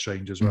that quite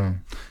strange as well.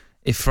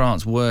 If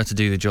France were to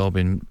do the job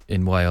in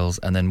Wales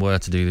and then were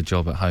to do the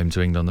job at home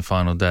to England on the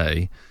final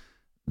day,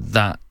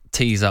 that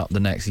tees up the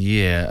next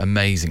year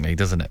amazingly,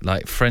 doesn't it?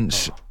 Like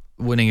French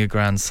winning a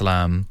Grand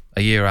Slam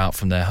a year out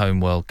from their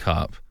home World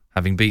Cup,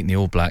 having beaten the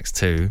All Blacks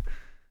too,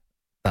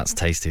 that's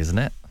tasty, isn't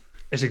it?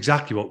 It's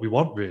exactly what we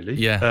want, really.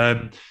 Yeah.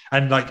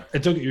 And don't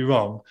get me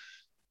wrong,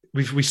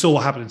 we saw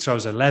what happened in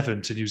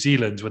 2011 to New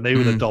Zealand when they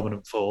were the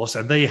dominant force,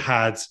 and they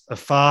had a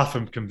far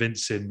from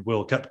convincing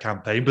World Cup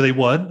campaign, but they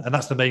won, and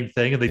that's the main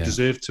thing, and they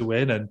deserved to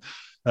win.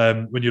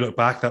 And when you look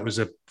back, that was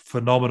a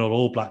phenomenal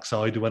All Black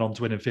side who went on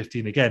to win in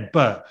 15 again.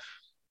 But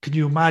can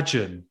you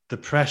imagine the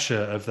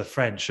pressure of the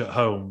French at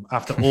home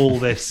after all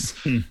this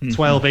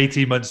 12,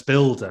 18 months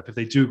build-up, if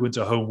they do go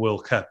into a home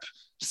World Cup,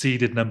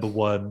 seeded number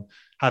 1,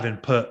 having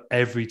put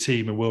every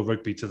team in World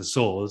Rugby to the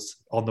swords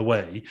on the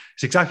way?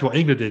 It's exactly what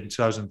England did in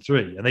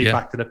 2003, and they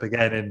backed it up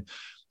again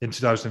in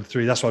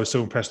 2003. That's why I was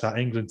so impressed with that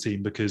England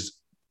team, because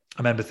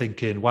I remember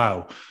thinking,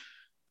 wow,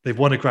 they've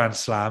won a Grand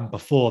Slam.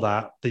 Before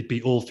that, they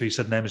beat all 3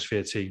 Southern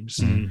Hemisphere teams.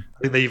 I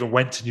think they even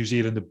went to New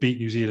Zealand and beat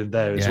New Zealand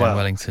there as well.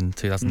 Wellington,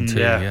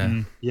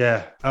 2002,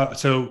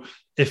 So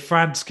if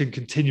France can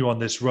continue on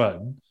this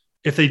run,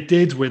 if they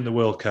did win the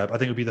World Cup, I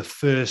think it would be the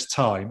first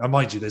time, and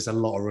mind you, there's a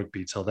lot of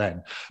rugby till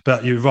then,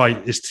 but you're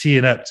right, it's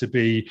teeing up to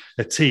be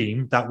a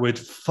team that would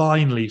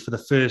finally, for the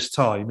first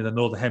time in the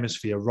Northern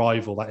Hemisphere,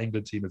 rival that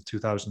England team of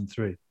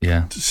 2003.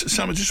 Yeah.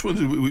 Sam, I just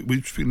wondered,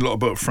 we've spoken a lot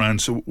about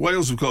France. So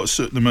Wales have got a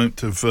certain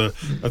amount of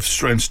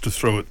strengths to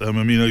throw at them.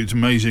 I mean, it's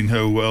amazing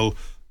how well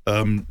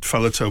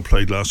Faletau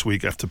played last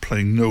week after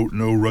playing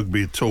no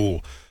rugby at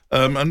all.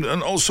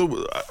 And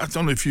also, I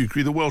don't know if you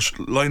agree, the Welsh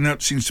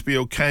line-out seems to be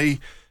okay.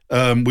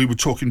 We were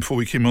talking before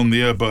we came on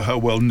the air about how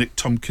well Nick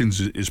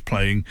Tompkins is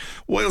playing.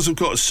 Wales have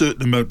got a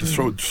certain amount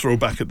to throw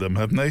back at them,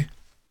 haven't they?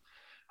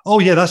 Oh,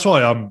 yeah, that's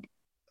why I'm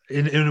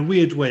in a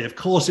weird way. Of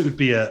course, it would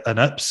be an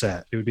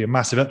upset. It would be a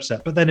massive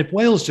upset. But then if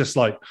Wales just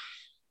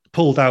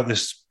pulled out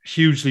this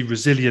hugely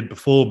resilient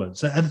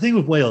performance, and the thing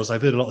with Wales,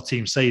 I've heard a lot of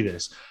teams say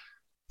this,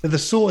 they're the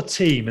sort of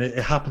team, and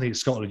it happened in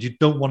Scotland, you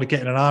don't want to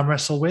get in an arm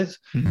wrestle with.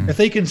 If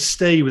they can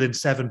stay within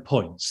 7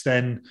 points,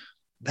 then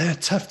they're a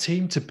tough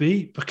team to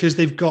beat, because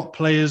they've got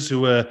players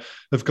who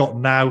have got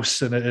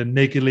Nous and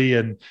Niggly,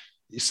 and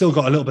you've still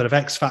got a little bit of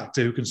X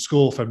factor who can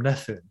score from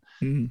nothing.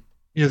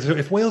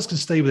 If Wales can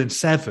stay within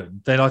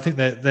 7, then I think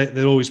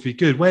they'll always be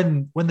good.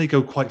 When they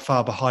go quite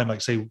far behind,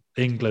 like say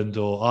England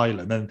or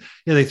Ireland, then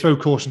they throw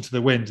caution to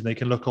the wind and they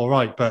can look all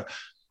right. But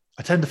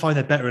I tend to find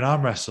they're better in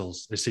arm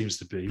wrestles, it seems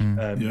to be,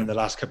 in the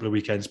last couple of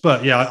weekends.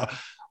 But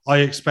I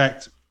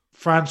expect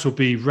France will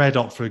be red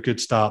hot for a good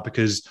start,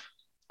 because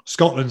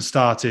Scotland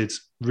started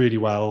really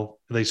well.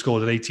 They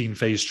scored an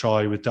 18-phase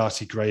try with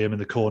Darcy Graham in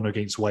the corner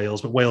against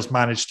Wales, but Wales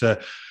managed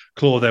to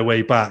claw their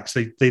way back.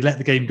 So they let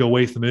the game go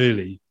away from them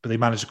early, but they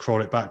managed to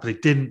crawl it back. But they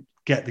didn't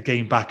get the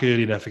game back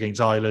early enough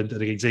against Ireland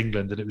and against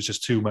England, and it was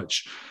just too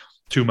much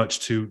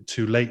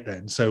too late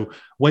then. So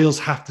Wales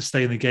have to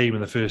stay in the game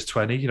in the first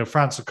 20.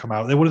 France will come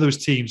out. They're one of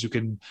those teams who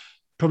can,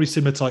 probably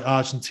similar to like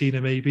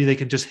Argentina maybe, they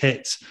can just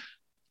hit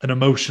an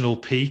emotional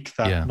peak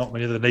that not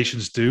many other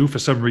nations do for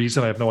some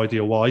reason. I have no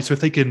idea why. So if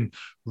they can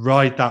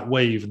ride that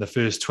wave in the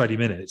first 20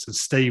 minutes and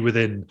stay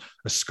within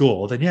a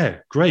score,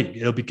 then great.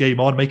 It'll be game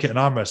on, make it an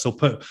arm wrestle,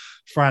 put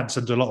France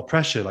under a lot of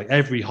pressure. Like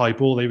every high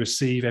ball they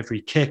receive,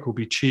 every kick will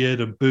be cheered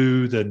and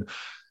booed, and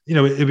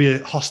it'll be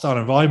a hostile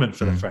environment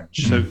for the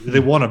French. So they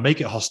want to make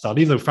it hostile.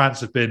 Even though France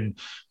have been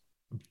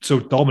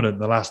so dominant in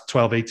the last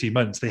 12, 18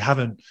 months, they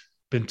haven't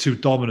been too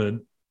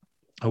dominant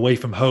away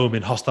from home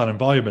in hostile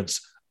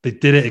environments. They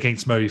did it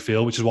against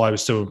Murrayfield, which is why I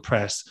was so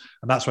impressed.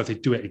 And that's why if they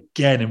do it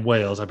again in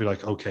Wales, I'd be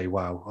like, okay,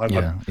 wow.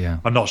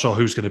 I'm not sure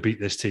who's going to beat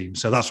this team.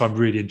 So that's why I'm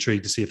really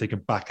intrigued to see if they can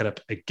back it up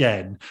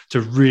again,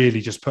 to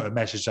really just put a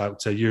message out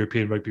to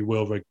European rugby,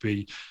 world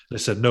rugby.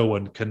 Listen, no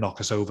one can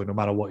knock us over no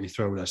matter what you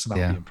throw at us. And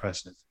that would be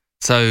impressive.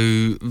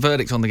 So,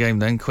 verdict on the game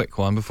then, quick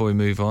one before we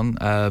move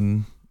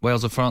on.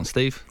 Wales or France,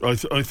 Steve? I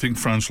think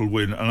France will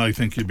win, and I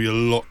think it'll be a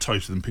lot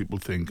tighter than people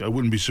think. I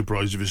wouldn't be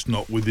surprised if it's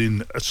not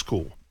within a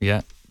score.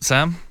 Yeah.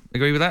 Sam?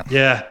 Agree with that?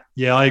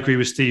 Yeah, I agree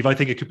with Steve. I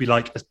think it could be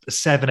like a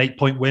 7-8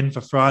 point win for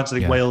France. I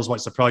think Wales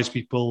might surprise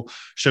people,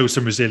 show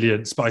some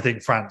resilience, but I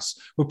think France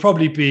will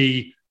probably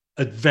be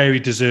a very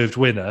deserved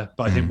winner,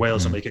 but I think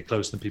Wales will make it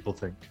closer than people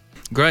think.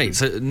 Great.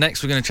 So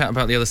next we're going to chat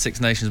about the other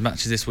Six Nations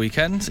matches this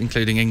weekend,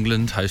 including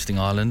England hosting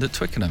Ireland at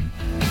Twickenham.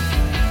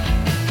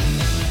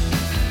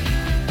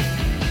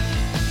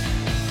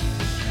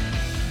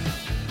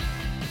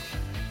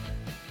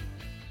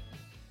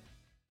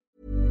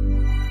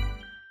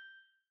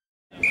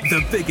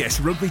 The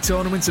biggest rugby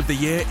tournament of the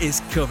year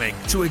is coming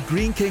to a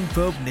Green King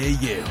pub near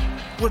you.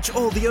 Watch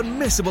all the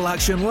unmissable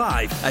action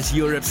live as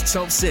Europe's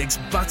top six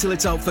battle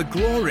it out for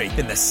glory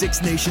in the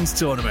Six Nations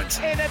tournament.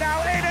 In and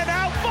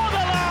out for the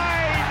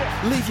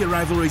line! Leave your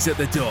rivalries at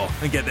the door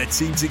and get their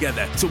team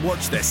together to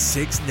watch the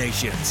Six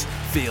Nations.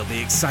 Feel the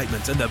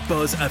excitement and the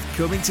buzz of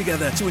coming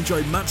together to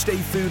enjoy matchday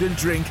food and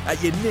drink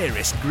at your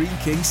nearest Green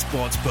King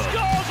sports pub.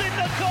 Scores in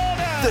the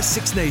corner! The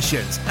Six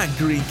Nations and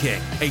Green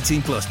King.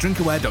 18 plus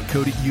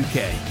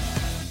drinkaware.co.uk.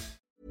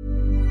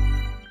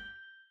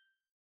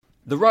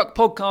 The Ruck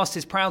podcast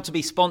is proud to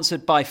be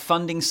sponsored by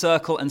Funding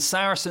Circle, and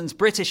Saracens,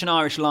 British and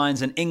Irish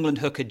Lions and England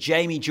hooker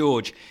Jamie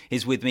George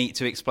is with me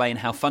to explain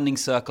how Funding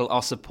Circle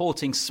are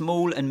supporting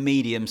small and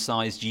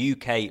medium-sized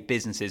UK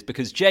businesses.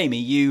 Because Jamie,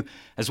 you,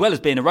 as well as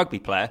being a rugby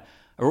player,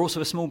 are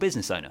also a small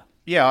business owner.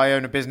 Yeah, I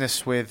own a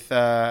business with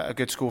a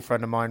good school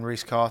friend of mine,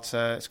 Rhys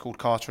Carter. It's called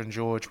Carter and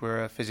George.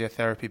 We're a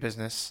physiotherapy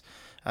business.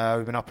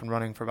 We've been up and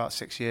running for about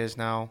 6 years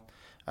now.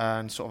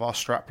 And sort of our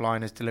strap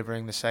line is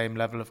delivering the same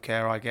level of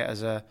care I get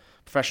as a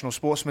professional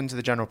sportsman to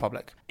the general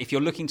public. If you're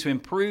looking to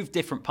improve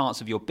different parts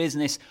of your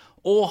business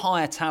or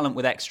hire talent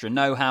with extra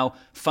know-how,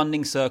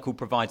 Funding Circle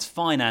provides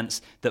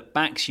finance that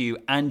backs you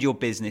and your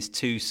business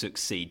to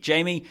succeed.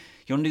 Jamie,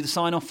 you want to do the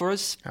sign-off for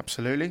us?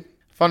 Absolutely.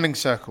 Funding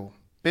Circle,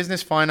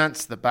 business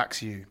finance that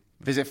backs you.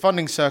 Visit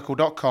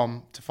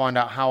fundingcircle.com to find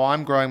out how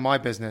I'm growing my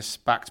business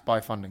backed by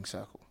Funding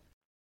Circle.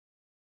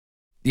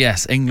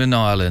 Yes, England,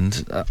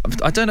 Ireland.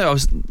 I don't know, I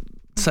was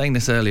saying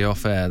this earlier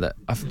off air that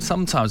I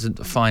sometimes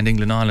find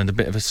England, Ireland a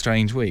bit of a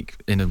strange week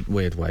in a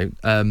weird way.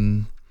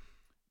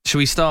 Should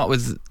we start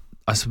with,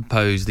 I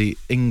suppose, the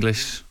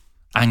English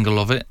angle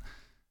of it?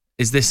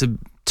 Is this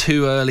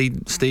too early,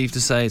 Steve, to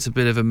say it's a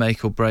bit of a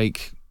make or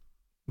break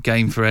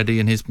game for Eddie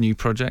and his new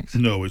project?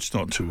 No, it's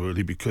not too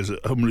early because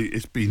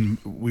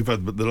we've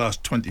had the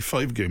last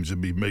 25 games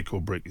have been make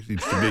or break, it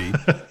seems to me.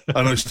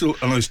 and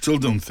I still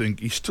don't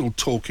think he's still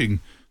talking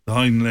the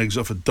hind legs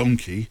off a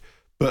donkey.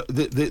 But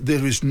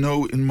there is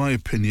no, in my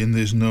opinion,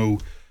 there's no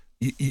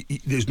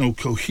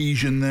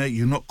cohesion there.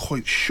 You're not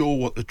quite sure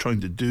what they're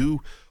trying to do.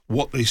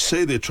 What they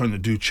say they're trying to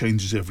do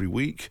changes every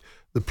week.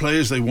 The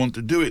players they want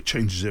to do it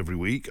changes every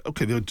week.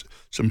 Okay, there's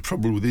some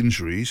trouble with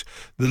injuries.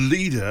 The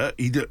leader,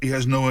 he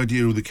has no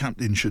idea who the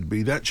captain should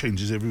be. That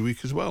changes every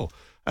week as well.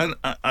 And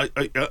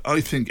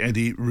I think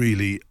Eddie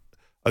really,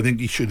 I think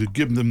he should have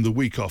given them the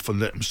week off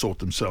and let them sort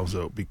themselves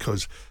out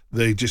because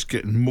they're just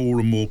getting more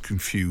and more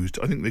confused.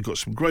 I think they've got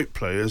some great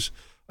players.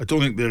 I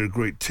don't think they're a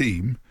great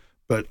team,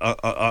 but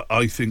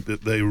I think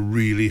that they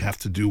really have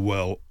to do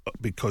well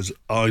because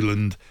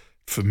Ireland,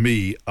 for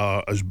me,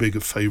 are as big a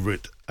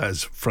favourite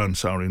as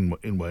France are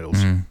in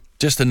Wales.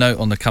 Just a note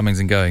on the comings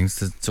and goings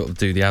to sort of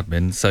do the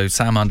admin. So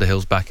Sam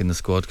Underhill's back in the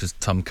squad because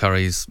Tom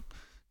Curry's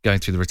going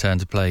through the return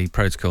to play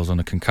protocols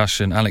on a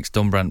concussion. Alex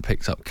Dombrandt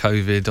picked up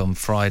COVID on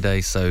Friday,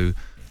 so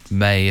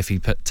may, if he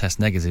tests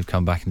negative,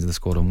 come back into the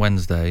squad on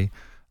Wednesday.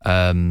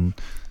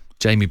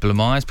 Jamie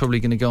Blamire is probably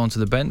going to go onto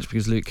the bench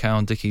because Luke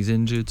Cowan Dickey's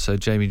injured, so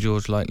Jamie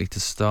George likely to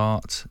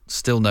start.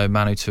 Still no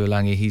Manu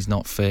Tuolangi, he's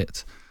not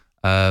fit.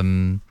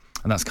 And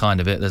that's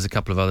kind of it. There's a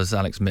couple of others.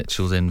 Alex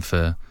Mitchell's in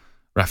for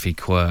Rafi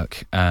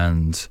Quirk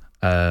and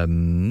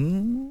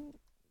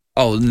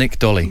Nick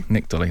Dolly.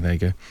 Nick Dolly, there you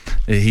go.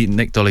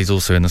 Nick Dolly's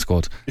also in the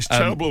squad. It's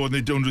terrible when they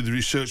don't do the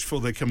research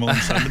before they come on,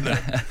 Sam, isn't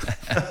it?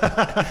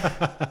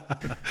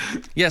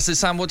 Yeah, so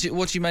Sam, what do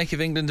you make of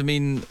England? I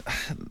mean,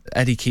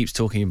 Eddie keeps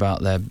talking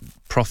about their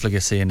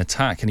profligacy in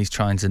attack and he's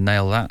trying to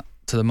nail that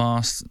to the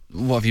mast.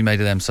 What have you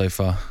made of them so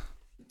far?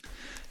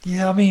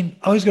 Yeah, I mean,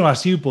 I was going to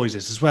ask you boys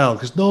this as well,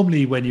 because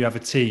normally when you have a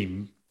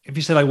team, if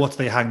you say, like, what do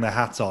they hang their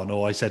hats on?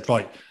 Or I said,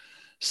 right,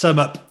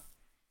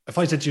 if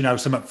I said to you now,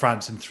 sum up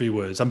France in 3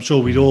 words, I'm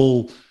sure we'd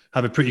all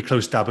have a pretty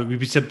close stab. It would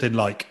be something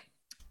like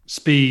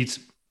speed,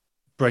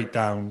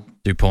 breakdown,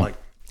 Dupont.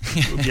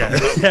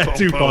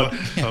 Dupont.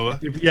 Power.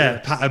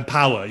 And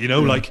power,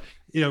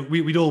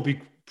 we'd all be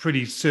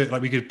pretty certain,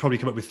 like we could probably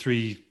come up with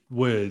 3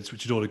 words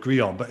which we'd all agree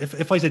on. But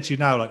if I said to you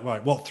now, like,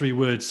 right, what 3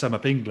 words sum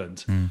up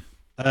England?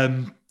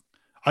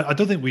 I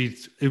don't think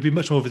it would be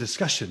much more of a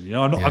discussion.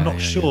 I'm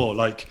not sure.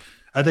 Like,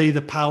 are they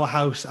the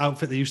powerhouse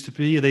outfit they used to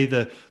be? Are they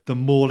the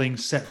mauling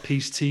set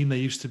piece team they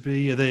used to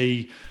be? Are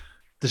they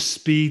the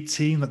speed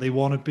team that they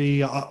want to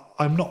be?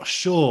 I'm not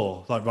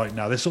sure. Like right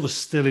now, they're sort of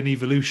still in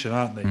evolution,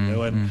 aren't they?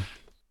 And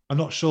I'm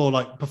not sure.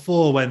 Like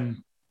before,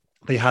 when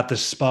they had the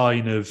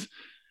spine of,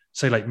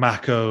 say, like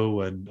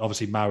Mako and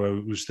obviously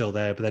Maro was still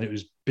there, but then it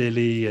was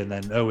Billy and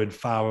then Owen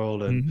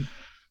Farrell and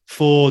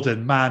Ford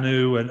and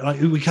Manu, and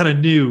like we kind of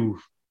knew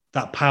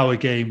that power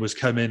game was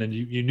coming, and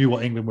you knew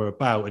what England were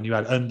about, and you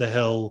had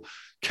Underhill,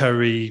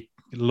 Curry,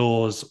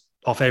 Laws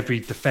off every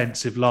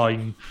defensive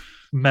line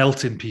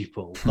melting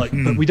people. But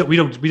we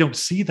don't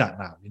see that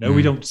now.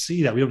 We don't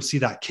see that. We don't see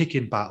that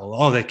kicking battle.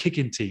 Oh, they're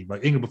kicking team.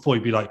 Like England before,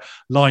 you'd be like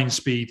line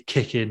speed,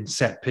 kicking,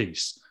 set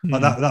piece.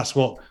 Like that's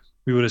what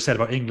we would have said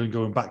about England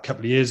going back a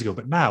couple of years ago.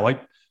 But now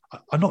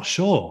I'm not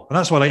sure, and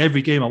that's why like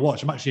every game I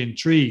watch, I'm actually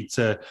intrigued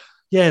to.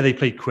 Yeah, they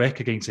played quick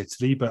against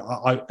Italy, but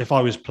if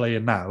I was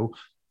playing now,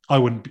 I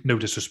wouldn't, no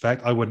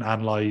disrespect, I wouldn't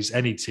analyse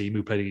any team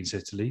who played against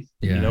Italy,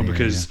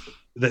 because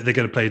they're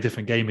going to play a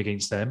different game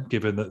against them,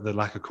 given the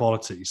lack of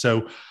quality.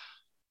 So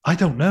I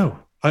don't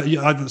know.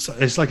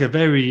 It's like a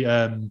very,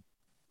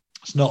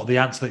 it's not the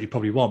answer that you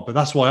probably want, but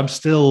that's why I'm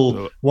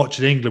still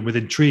watching England with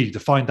intrigue to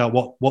find out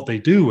what they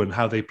do and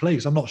how they play.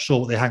 So I'm not sure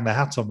what they hang their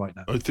hats on right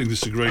now. I think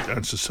this is a great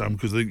answer, Sam,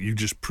 because I think you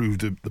just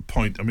proved the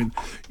point. I mean,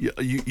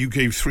 you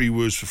gave 3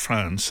 words for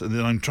France, and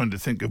then I'm trying to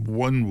think of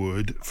 1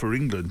 word for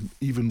England,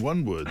 even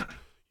 1 word.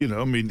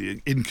 I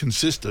mean,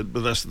 inconsistent,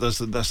 but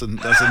that's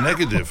a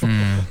negative.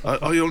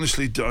 I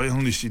honestly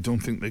don't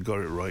think they got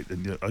it right,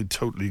 and I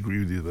totally agree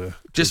with you there.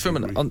 Just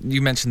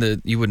you mentioned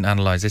that you wouldn't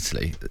analyse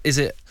Italy. Is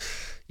it?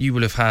 You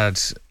will have had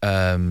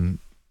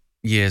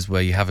years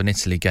where you have an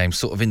Italy game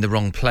sort of in the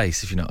wrong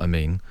place, if you know what I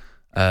mean,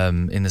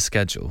 in the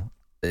schedule.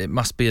 It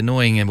must be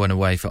annoying in one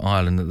way for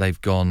Ireland that they've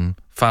gone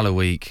Fallow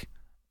week,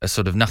 a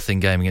sort of nothing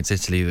game against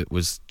Italy that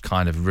was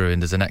kind of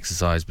ruined as an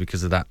exercise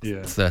because of that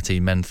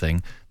 13 men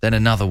thing, then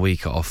another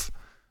week off,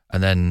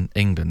 and then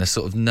England. There's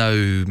sort of no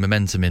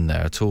momentum in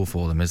there at all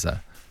for them, is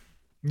there?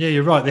 Yeah,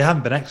 you're right. They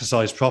haven't been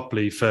exercised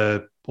properly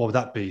for, what would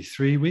that be,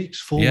 3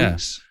 weeks, 4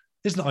 weeks?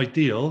 Isn't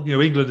ideal.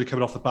 England are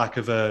coming off the back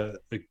of a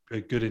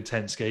good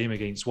intense game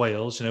against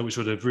Wales, which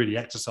would have really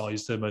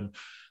exercised them, and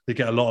they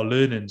get a lot of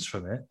learnings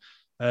from it.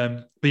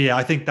 But yeah,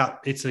 I think that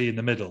Italy in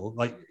the middle,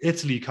 like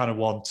Italy, you kind of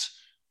want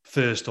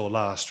first or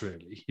last,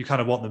 really. You kind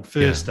of want them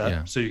first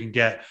up so you can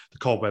get the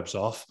cobwebs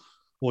off,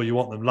 or you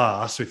want them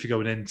last. So if you're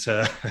going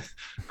into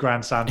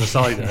Grand Slam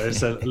decider,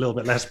 it's a little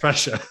bit less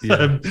pressure.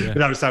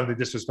 Without sounding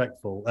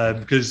disrespectful,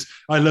 because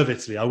I love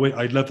Italy.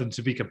 I'd love them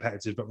to be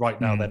competitive, but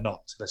right now they're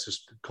not. So let's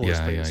just call it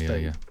a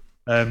spade.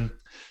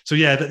 So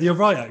yeah, you're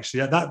right.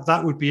 Actually,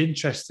 that would be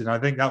interesting. I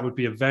think that would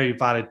be a very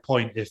valid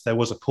point if there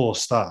was a poor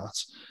start.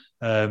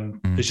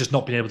 It's just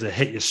not being able to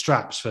hit your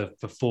straps for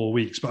 4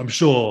 weeks. But I'm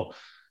sure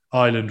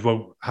Ireland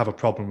won't have a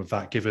problem with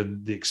that,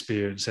 given the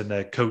experience in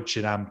their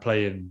coaching and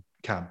playing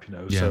camp.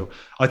 So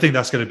I think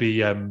that's going to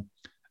be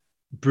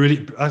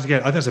brilliant.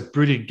 Again, I think it's a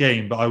brilliant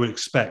game, but I would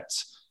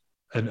expect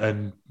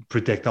and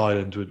predict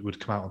Ireland would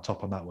come out on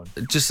top on that one.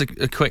 Just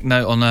a quick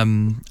note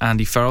on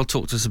Andy Farrell.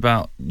 Talk to us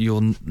about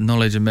your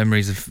knowledge and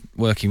memories of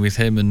working with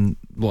him and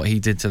what he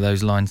did to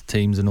those Lions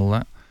teams and all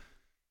that.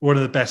 One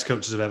of the best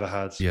coaches I've ever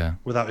had,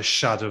 without a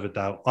shadow of a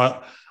doubt.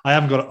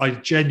 I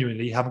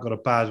genuinely haven't got a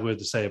bad word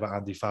to say about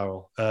Andy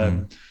Farrell.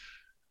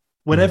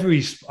 Whenever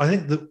I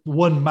think the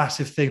one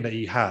massive thing that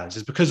he has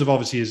is because of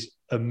obviously his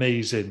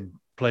amazing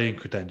playing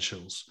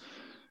credentials.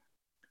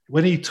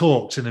 When he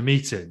talks in a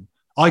meeting,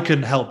 I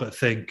couldn't help but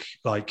think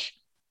like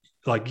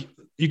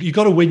you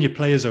got to win your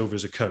players over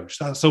as a coach.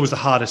 That's always the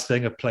hardest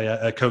thing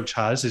a coach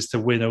has, is to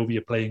win over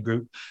your playing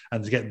group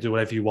and to get them to do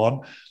whatever you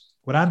want.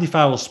 When Andy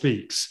Farrell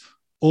speaks,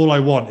 all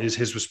I want is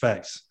his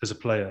respect as a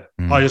player.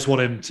 I just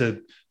want him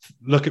to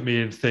look at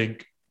me and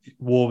think,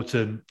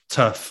 Warburton,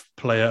 tough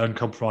player,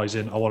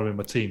 uncompromising. I want him in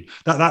my team.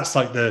 That's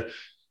like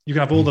you can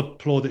have all the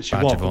plaudits you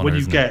want, but when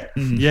you get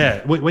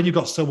when you've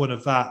got someone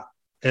of that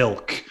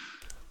ilk,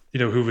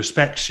 who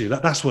respects you,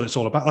 that's what it's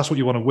all about. That's what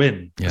you want to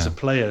win as a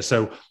player.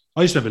 So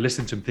I just remember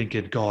listening to him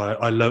thinking, God,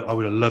 I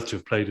would have loved to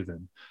have played with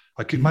him.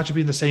 I could imagine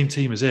being the same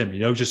team as him.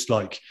 just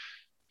like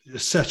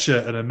such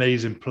an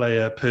amazing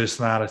player,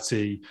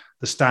 personality,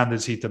 the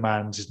standards he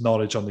demands, his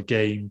knowledge on the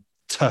game.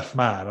 Tough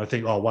man. I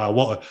think, oh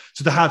wow,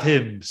 so to have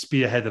him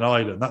spearhead an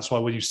Ireland, that's why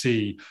when you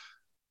see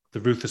the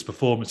ruthless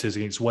performances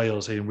against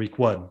Wales in week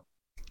 1,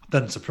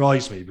 doesn't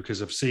surprise me,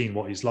 because I've seen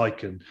what he's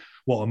like and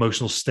what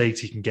emotional state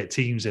he can get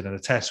teams in a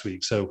test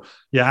week. So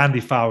yeah, Andy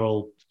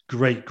Farrell,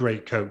 great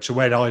coach. So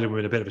when Ireland were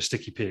in a bit of a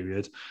sticky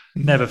period,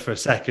 never for a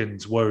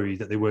second worried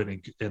that they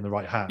weren't in the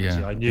right hands.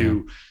 I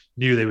knew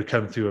they would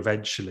come through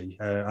eventually,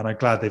 and I'm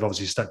glad they've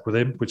obviously stuck with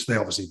him, which they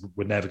obviously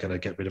were never going to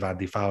get rid of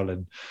Andy Farrell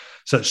in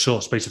such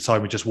short space of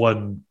time with just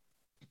one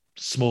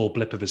small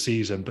blip of a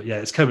season. But yeah,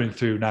 it's coming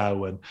through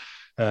now, and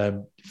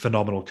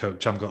phenomenal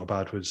coach. I haven't got a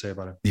bad word to say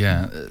about him.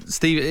 Yeah,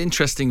 Steve,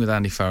 interesting with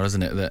Andy Farrell,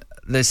 isn't it, that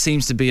there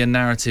seems to be a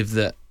narrative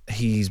that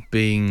he's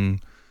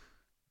being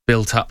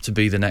built up to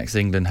be the next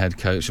England head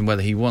coach, and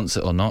whether he wants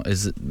it or not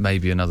is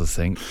maybe another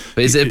thing.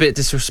 But is it a bit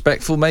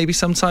disrespectful maybe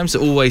sometimes to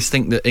always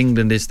think that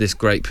England is this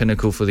great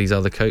pinnacle for these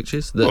other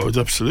coaches?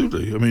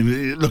 Absolutely. I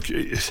mean, look,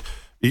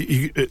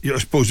 I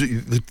suppose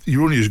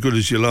you're only as good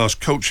as your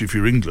last coach if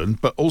you're England,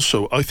 but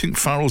also I think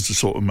Farrell's the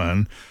sort of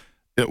man.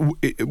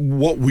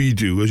 What we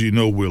do, as you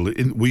know, Will,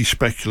 we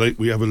speculate.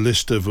 We have a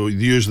list of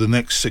here's the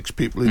next 6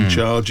 people in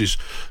charge. Is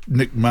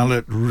Nick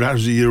Mallet,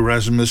 Razzie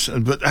Erasmus,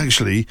 but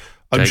actually,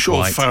 I'm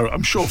sure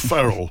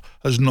Farrell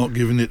has not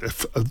given it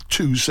a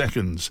 2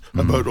 seconds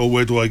about,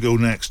 where do I go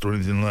next or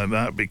anything like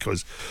that,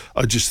 because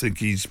I just think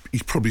he's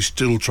probably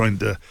still trying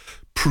to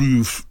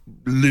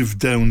live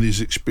down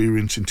his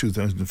experience in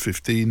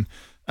 2015,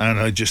 and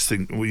I just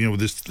think,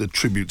 the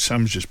tribute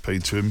Sam's just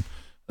paid to him,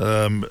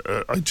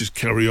 I just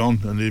carry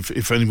on, and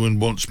if anyone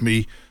wants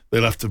me,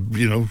 they'll have to,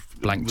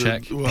 blank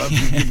check.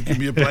 Give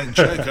me a blank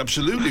check.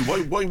 Absolutely.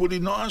 Why would he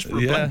not ask for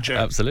a blank check?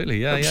 Absolutely.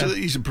 Yeah.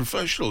 He's a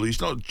professional.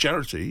 He's not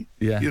charity.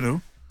 Yeah.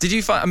 Did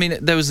you find? I mean,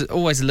 there was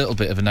always a little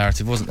bit of a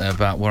narrative, wasn't there,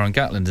 about Warren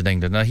Gatland in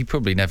England? Now, he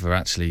probably never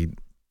actually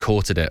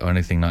courted it or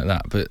anything like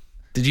that. But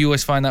did you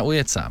always find that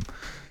weird, Sam?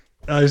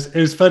 It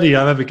was funny. I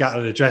remember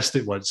Gatland addressed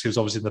it once. He was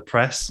obviously in the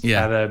press.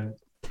 Yeah. And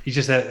he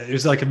just said, it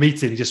was like a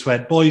meeting. He just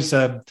went, boys.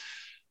 And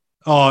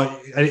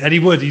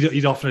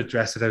he'd often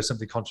address if there was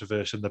something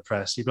controversial in the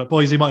press. He'd be like,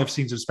 boys, you might have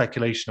seen some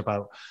speculation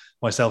about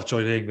myself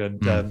joining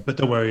England, but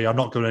don't worry, I'm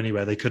not going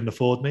anywhere. They couldn't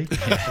afford me.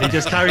 And he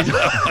just carried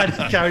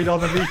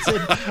on the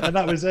meeting, and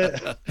that was it.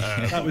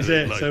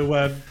 So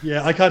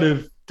I kind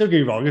of, don't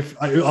get me wrong,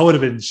 if I would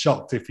have been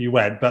shocked if you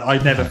went, but I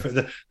never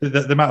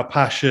the amount of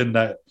passion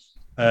that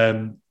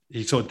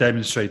he sort of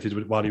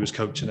demonstrated while he was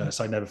coaching us,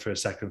 I never for a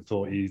second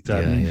thought he'd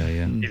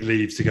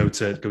leave to go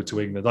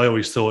to England. I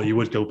always thought he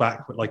would go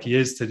back, like he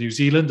is, to New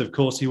Zealand. Of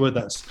course he would.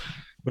 That's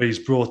where he's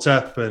brought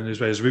up and is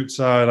where his roots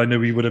are. And I know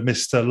he would have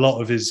missed a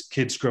lot of his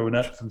kids growing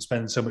up from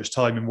spending so much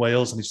time in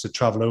Wales, and he used to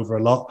travel over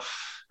a lot.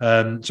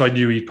 So I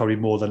knew he'd probably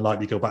more than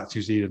likely go back to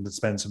New Zealand and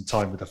spend some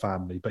time with the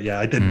family. But yeah,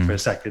 I didn't for a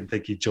second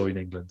think he'd join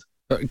England.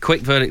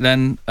 Quick verdict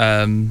then,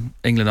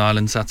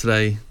 England-Ireland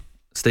Saturday,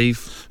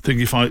 Steve? I think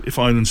if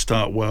Ireland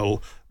start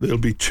well, they'll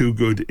be too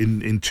good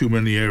in too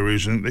many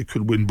areas. I think they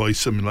could win by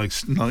something like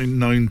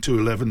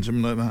 9-11,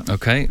 something like that.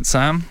 Okay,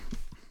 Sam?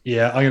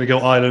 Yeah, I'm going to go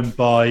Ireland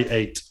by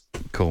 8.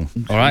 Cool.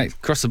 All right,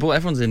 across the board,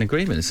 everyone's in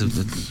agreement.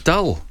 It's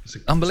dull.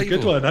 Unbelievable.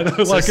 It's a good one. I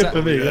know why good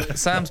for me.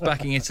 Sam's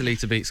backing Italy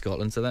to beat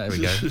Scotland, so there we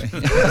go.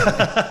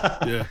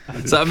 Yeah.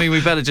 So, I mean,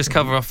 we better just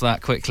cover off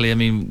that quickly. I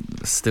mean,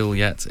 still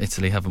yet,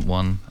 Italy haven't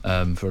won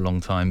for a long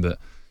time, but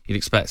you'd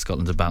expect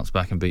Scotland to bounce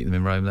back and beat them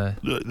in Rome there.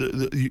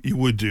 You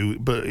would do,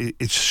 but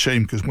it's a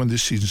shame because when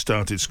this season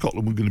started,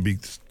 Scotland were going to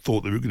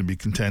thought they were going to be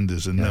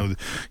contenders, and now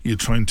you're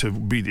trying to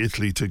beat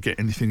Italy to get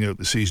anything out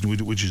the season,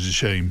 which is a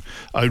shame.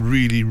 I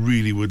really,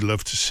 really would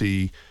love to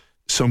see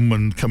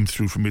someone come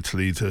through from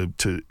Italy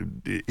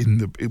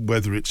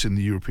whether it's in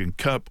the European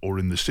Cup or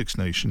in the Six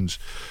Nations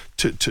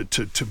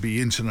to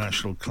be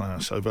international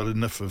class. I've had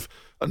enough of.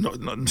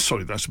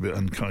 Sorry, that's a bit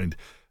unkind.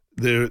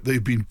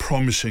 They've been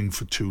promising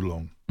for too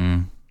long.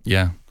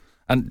 Yeah,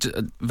 and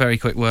a very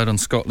quick word on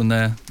Scotland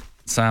there,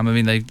 Sam. I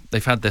mean,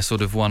 they've had their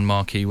sort of one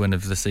marquee win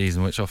of the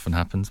season, which often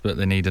happens, but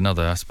they need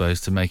another, I suppose,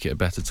 to make it a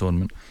better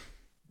tournament.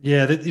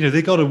 Yeah,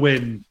 they got to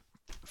win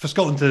for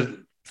Scotland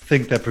to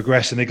think they're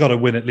progressing. They got to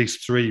win at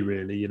least 3,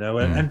 really.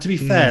 And to be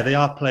fair, they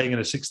are playing in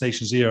a Six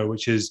Nations era,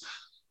 which is,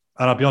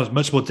 and I'll be honest,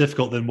 much more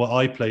difficult than what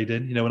I played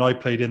in. When I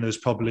played in, there was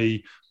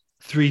probably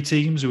 3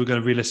 teams who were going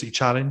to realistically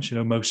challenge,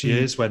 most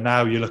years, where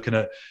now you're looking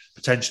at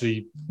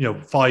potentially,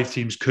 5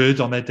 teams could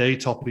on their day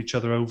topple each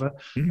other over.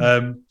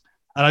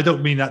 And I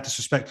don't mean that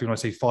disrespectfully when I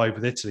say 5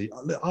 with Italy.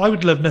 I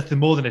would love nothing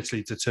more than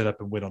Italy to turn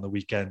up and win on the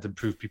weekend and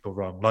prove people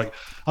wrong. Like,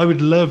 I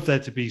would love there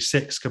to be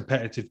 6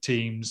 competitive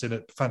teams in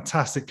a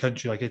fantastic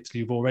country like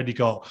Italy who've already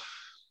got,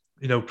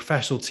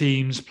 professional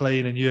teams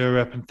playing in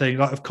Europe and things.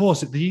 Like, of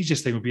course, the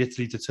easiest thing would be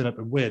Italy to turn up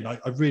and win. I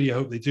really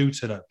hope they do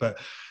turn up. But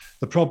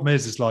the problem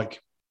is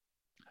like,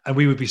 and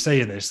we would be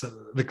saying this,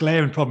 the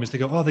glaring problem is they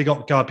go, they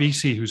got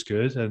Garbisi who's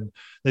good, and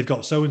they've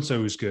got so-and-so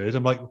who's good.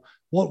 I'm like,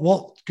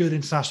 what good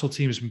international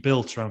team has been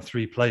built around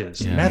 3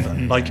 players? Never.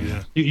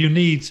 You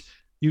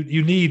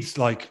need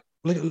like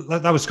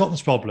that was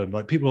Scotland's problem.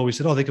 Like, people always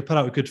said, they could put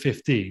out a good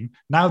 15.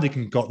 Now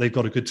they've got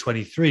a good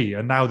 23,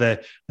 and now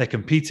they're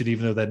competing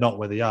even though they're not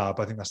where they are.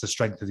 But I think that's the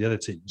strength of the other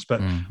teams.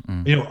 But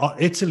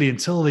Italy,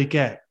 until they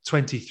get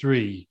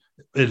 23,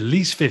 at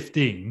least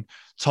 15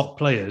 top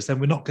players, then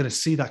we're not going to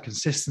see that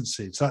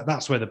consistency. So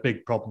that's where the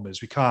big problem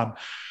is. We can't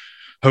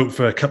hope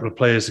for a couple of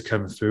players to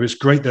come through. It's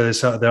great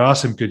that there are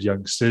some good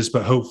youngsters,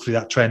 but hopefully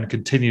that trend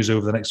continues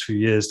over the next few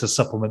years to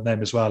supplement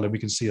them as well, and we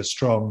can see a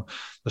strong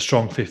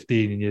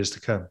 15 in years to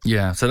come.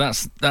 Yeah, so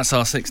that's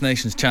our Six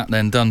Nations chat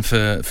then done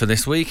for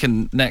this week,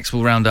 and next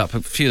we'll round up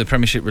a few of the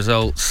Premiership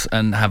results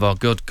and have our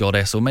good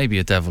goddess or maybe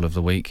a devil of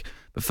the week.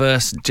 But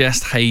first,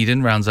 Jess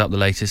Hayden rounds up the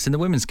latest in the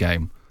women's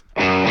game.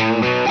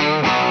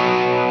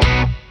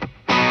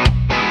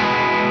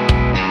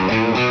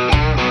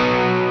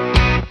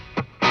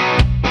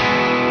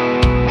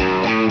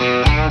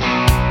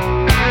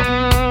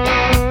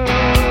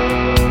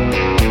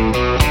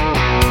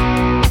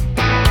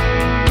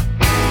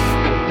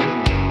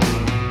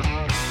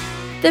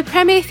 The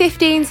Premier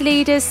 15's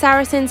leaders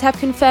Saracens have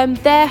confirmed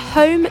their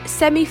home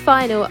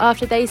semi-final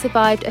after they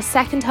survived a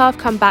second-half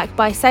comeback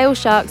by Sale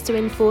Sharks to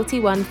win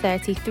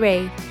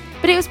 41-33.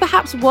 But it was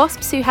perhaps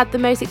Wasps who had the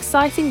most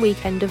exciting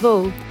weekend of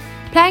all.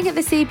 Playing at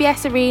the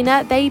CBS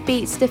Arena, they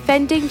beat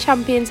defending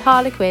champions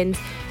Harlequins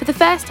for the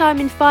first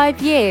time in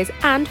 5 years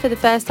and for the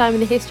first time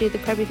in the history of the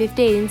Premier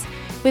 15s,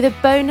 with a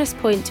bonus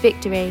point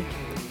victory.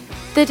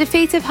 The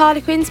defeat of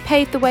Harlequins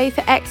paved the way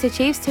for Exeter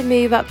Chiefs to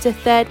move up to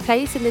 3rd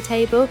place in the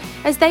table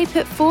as they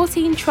put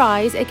 14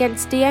 tries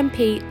against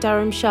DMP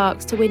Durham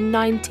Sharks to win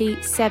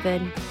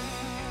 97.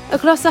 A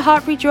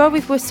Gloucester-Hartpury draw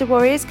with Worcester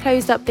Warriors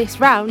closed up this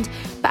round,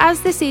 but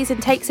as the season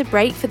takes a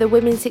break for the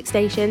Women's Six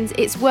Nations,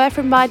 it's worth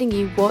reminding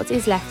you what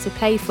is left to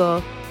play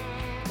for.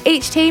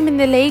 Each team in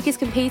the league is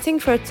competing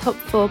for a top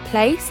 4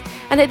 place,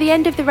 and at the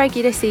end of the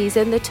regular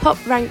season, the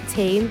top-ranked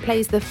team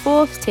plays the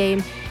 4th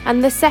team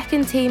and the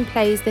 2nd team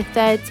plays the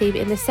 3rd team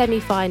in the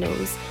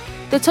semi-finals.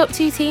 The top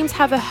 2 teams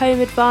have a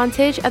home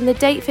advantage, and the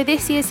date for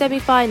this year's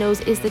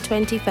semi-finals is the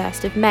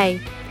 21st of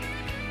May.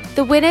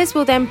 The winners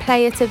will then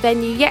play at a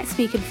venue yet to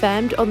be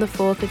confirmed on the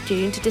 4th of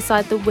June to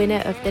decide the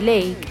winner of the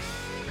league.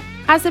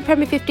 As the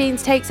Premier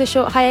 15s takes a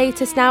short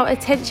hiatus now,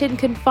 attention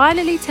can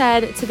finally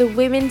turn to the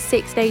Women's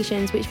Six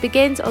Nations, which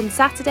begins on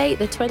Saturday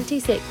the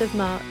 26th of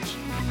March.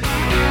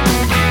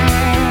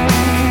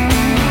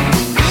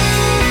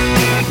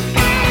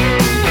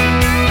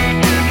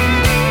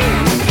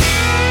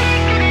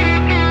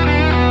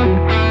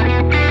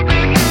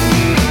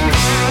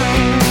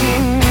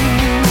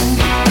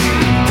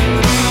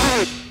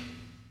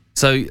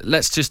 So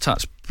let's just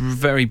touch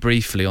very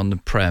briefly on the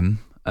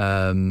Prem,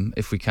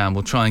 if we can.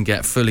 We'll try and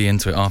get fully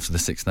into it after the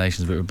Six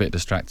Nations, but we're a bit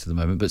distracted at the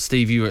moment. But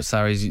Steve, you were at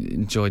Sarries, you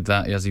enjoyed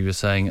that, as you were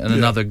saying, and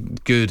another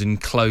good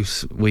and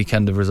close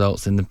weekend of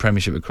results in the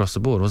Premiership across the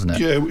board, wasn't it?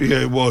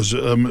 Yeah, it was.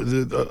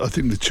 I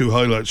think the 2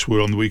 highlights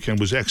were on the weekend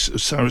was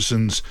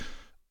Saracens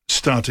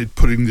started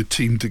putting the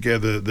team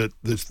together that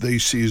they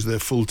see as their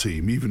full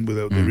team, even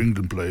without their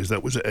England players.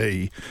 That was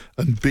A.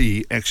 And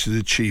B,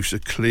 Exeter Chiefs are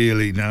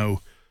clearly now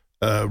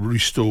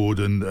restored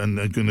and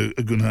are going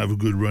to have a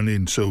good run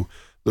in. So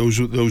those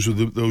are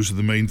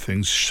the main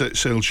things.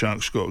 Sale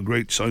Sharks got a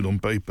great side on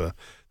paper.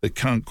 They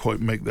can't quite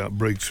make that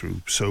breakthrough.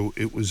 So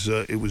it was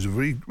a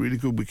really, really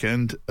good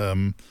weekend.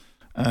 And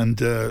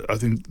I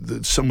think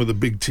that some of the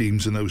big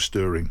teams are now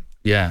stirring.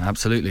 Yeah,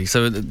 absolutely.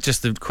 So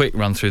just a quick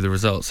run through the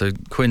results. So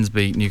Quins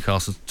beat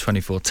Newcastle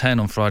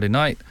 24-10 on Friday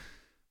night.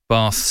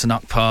 Bath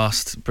snuck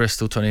past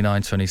Bristol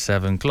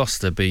 29-27.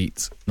 Gloucester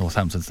beat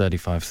Northampton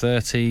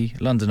 35-30.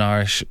 London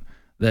Irish,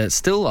 they're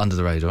still under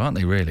the radar, aren't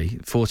they, really?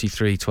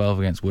 43-12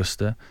 against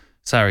Worcester.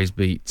 Sarries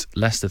beat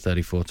Leicester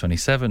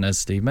 34-27, as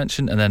Steve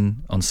mentioned. And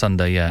then on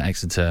Sunday,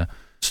 Exeter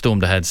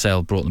stormed ahead.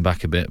 Sale brought them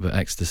back a bit, but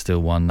Exeter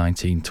still won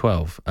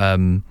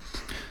 19-12.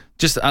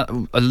 Just a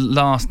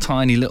last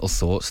tiny little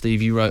thought.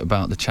 Steve, you wrote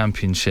about the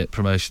Championship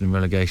promotion and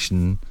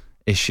relegation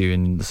issue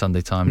in the Sunday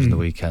Times in the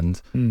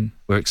weekend.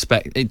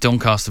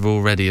 Doncaster have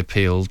already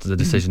appealed the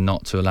decision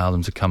not to allow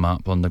them to come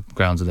up on the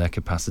grounds of their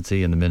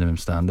capacity and the minimum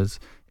standards.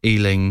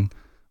 Ealing,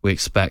 we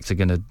expect, are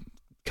going to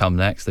come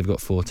next. They've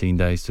got 14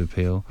 days to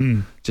appeal.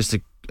 Just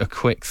a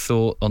quick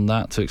thought on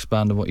that to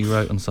expand on what you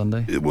wrote on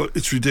Sunday. Well,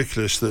 it's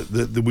ridiculous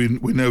that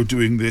we're now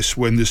doing this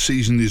when the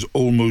season is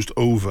almost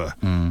over,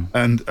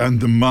 and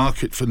the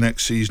market for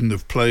next season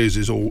of players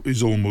is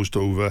almost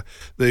over.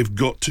 They've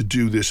got to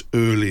do this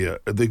earlier.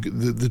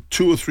 The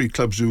 2 or 3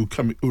 clubs who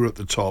are at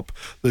the top,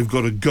 they've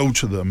got to go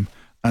to them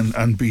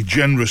and be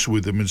generous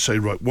with them and say,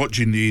 right, what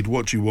do you need,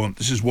 what do you want,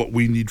 this is what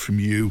we need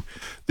from you.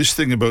 This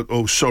thing about,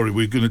 we're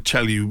going to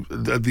tell you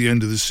at the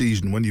end of the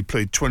season when you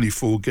played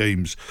 24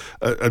 games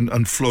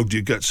and flogged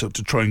your guts up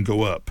to try and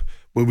go up,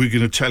 well, we're going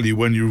to tell you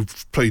when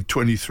you've played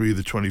 23 of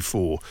the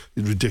 24.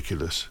 It's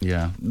ridiculous.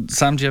 Yeah.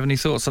 Sam, do you have any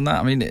thoughts on that?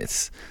 I mean,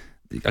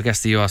 I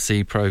guess the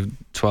URC Pro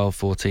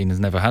 12-14 has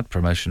never had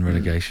promotion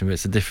relegation, but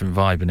it's a different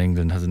vibe in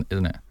England, isn't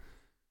it?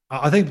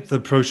 I think the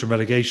promotion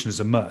relegation is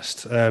a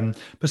must. But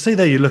say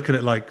there you're looking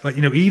at like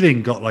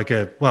Ealing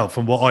got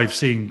from what I've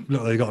seen,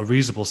 look, they got a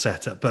reasonable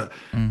setup. But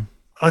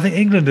I think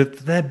England,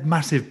 their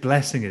massive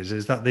blessing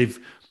is that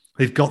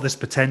they've got this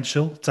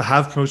potential to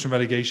have promotion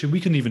relegation. We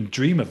couldn't even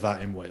dream of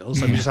that in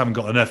Wales. We just haven't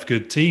got enough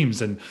good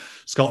teams in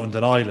Scotland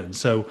and Ireland.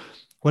 So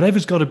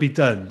whatever's got to be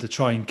done to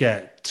try and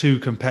get 2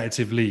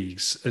 competitive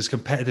leagues as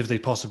competitive as they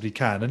possibly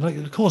can. And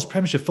of course,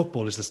 Premiership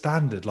football is the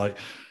standard. Like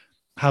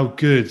how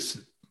good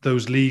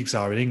those leagues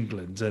are in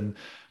England, and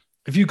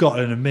if you've got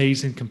an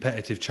amazing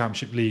competitive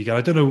Championship league, and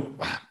I don't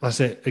know, that's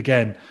it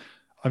again,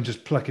 I'm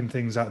just plucking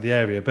things out of the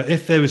area, but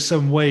if there was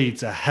some way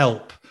to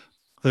help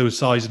those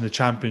sides in the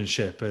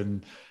Championship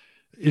and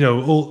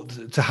all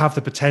to have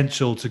the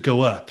potential to go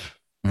up,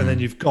 and then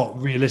you've got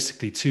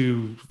realistically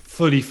 2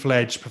 fully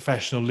fledged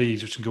professional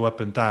leagues which can go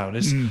up and down,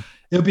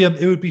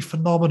 it would be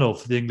phenomenal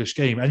for the English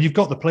game, and you've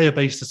got the player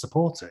base to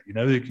support it. You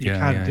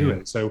can do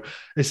it. So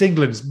it's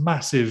England's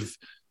massive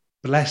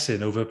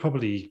blessing over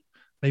probably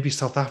maybe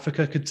South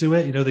Africa could do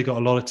it. They got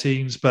a lot of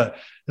teams, but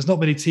there's not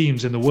many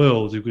teams in the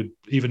world who could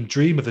even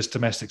dream of this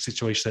domestic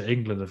situation that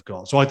England have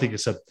got. So I think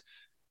it's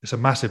a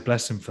massive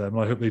blessing for them.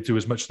 I hope they do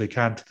as much as they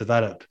can to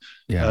develop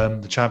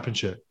the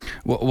Championship.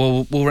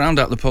 Well, we'll round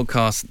up the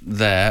podcast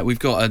there. We've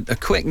got a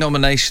quick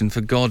nomination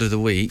for God of the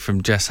Week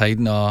from Jess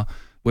Hayden, our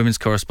women's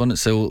correspondent.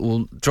 So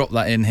we'll drop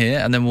that in here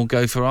and then we'll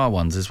go for our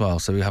ones as well.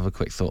 So we have a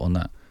quick thought on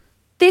that.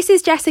 This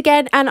is Jess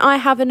again, and I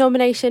have a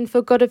nomination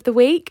for God of the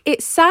Week.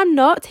 It's Sam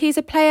Knott. He's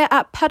a player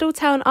at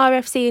Puddletown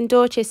RFC in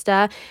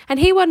Dorchester, and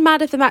he won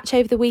Man of the Match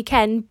over the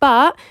weekend,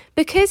 but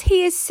because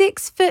he is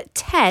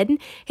 6'10",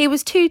 he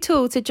was too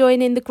tall to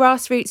join in the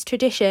grassroots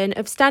tradition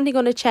of standing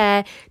on a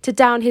chair to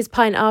down his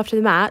pint after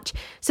the match.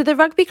 So the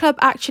rugby club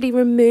actually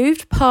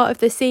removed part of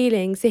the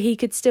ceiling so he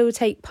could still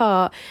take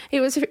part.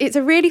 It's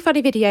a really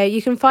funny video.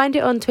 You can find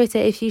it on Twitter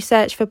if you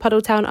search for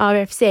Puddletown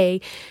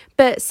RFC.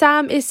 But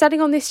Sam is standing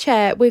on this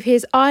chair with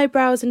his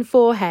eyebrows and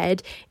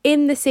forehead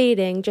in the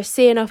ceiling, just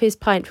seeing off his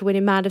pint for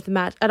winning Man of the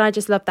Match. And I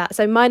just love that.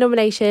 So my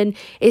nomination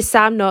is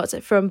Sam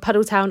Knott from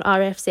Puddletown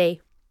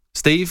RFC.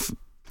 Steve,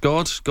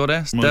 Goddess,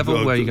 My Devil,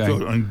 God, where are you going?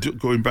 God, I'm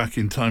going back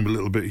in time a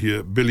little bit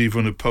here. Billy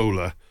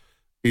Vunipola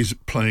is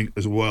playing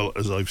as well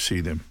as I've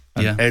seen him.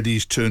 And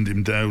Eddie's turned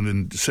him down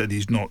and said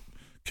he's not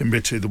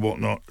committed and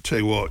whatnot. Tell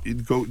you what,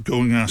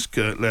 go and ask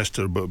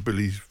Leicester about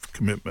Billy's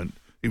commitment.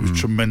 He was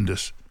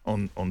tremendous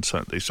on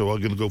Saturday, so I'm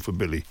going to go for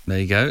Billy. There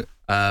you go.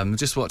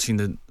 Just watching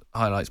the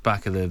highlights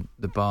back of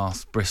the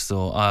Bath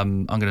Bristol.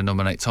 I'm going to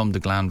nominate Tom de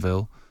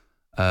Glanville.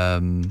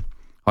 I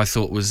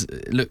thought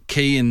looked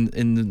key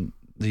in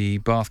the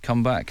Bath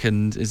comeback,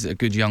 and is a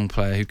good young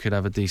player who could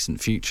have a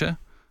decent future.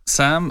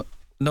 Sam,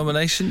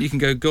 nomination? You can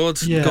go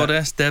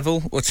Goddess, Devil.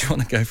 What do you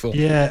want to go for?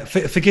 Yeah,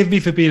 forgive me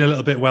for being a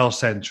little bit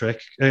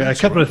well-centric. A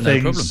couple of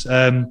things.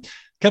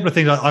 Couple of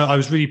things. I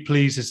was really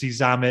pleased to see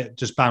Zammit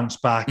just bounce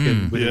back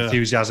and with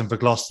enthusiasm for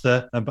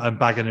Gloucester and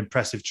bag an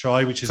impressive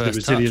try, which is the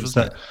resilience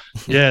that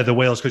the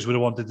Wales coach would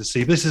have wanted to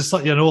see. But this is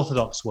slightly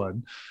unorthodox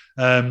one.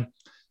 And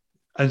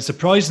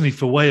surprisingly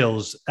for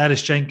Wales,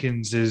 Ellis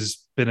Jenkins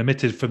has been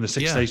omitted from the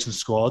Six Nations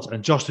squad,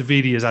 and Josh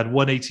Navidi has had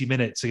 180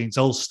 minutes against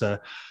Ulster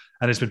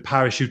and has been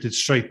parachuted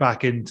straight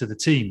back into the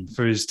team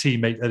for his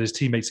teammate at his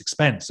teammates'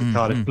 expense at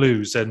Cardiff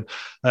Blues. And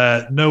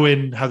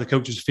knowing how the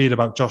coaches feel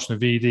about Josh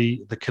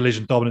Navidi, the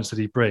collision dominance that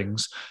he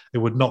brings, it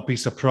would not be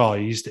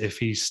surprised if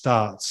he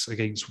starts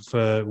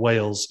for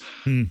Wales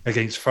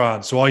against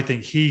France. So I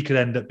think he could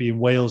end up being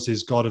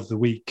Wales's God of the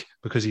Week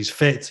because he's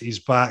fit, he's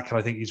back, and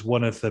I think he's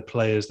one of the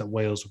players that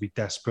Wales will be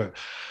desperate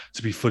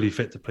to be fully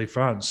fit to play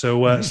France.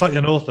 So slightly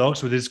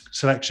unorthodox with his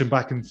selection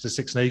back into the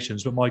Six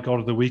Nations, but my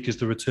God of the Week is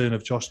the return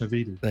of Josh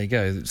Navidi. There you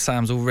go.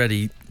 Sam's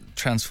already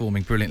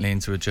transforming brilliantly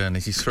into a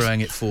journalist. He's throwing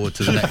it forward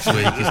to the next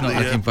week. He's not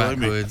looking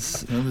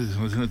backwards.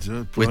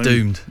 We're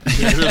doomed.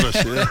 He's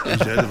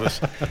ahead of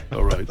us.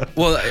 All right.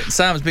 Well,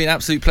 Sam, it's been an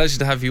absolute pleasure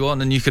to have you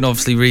on, and you can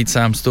obviously read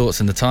Sam's thoughts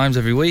in the Times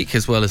every week,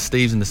 as well as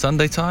Steve's in the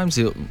Sunday Times.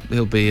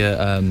 He'll be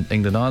at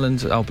England,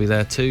 Ireland. I'll be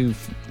there too,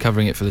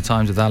 covering it for the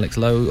Times with Alex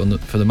Lowe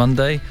for the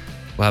Monday.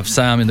 We'll have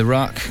Sam in the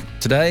ruck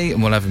today,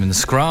 and we'll have him in the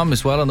scrum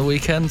as well on the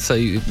weekend. So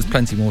there's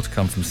plenty more to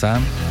come from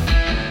Sam.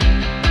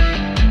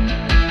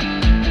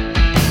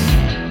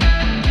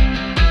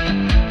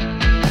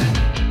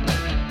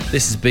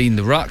 This has been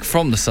The Ruck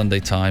from the Sunday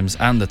Times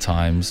and the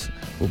Times.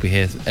 We'll be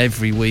here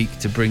every week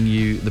to bring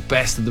you the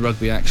best of the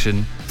rugby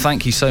action.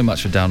 Thank you so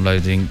much for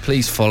downloading.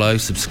 Please follow,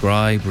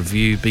 subscribe,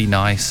 review, be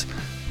nice.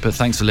 But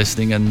thanks for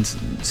listening, and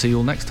see you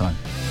all next time.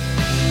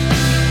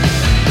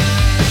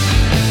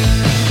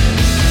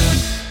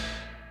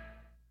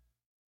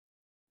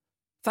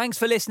 Thanks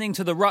for listening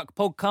to the Ruck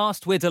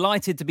podcast. We're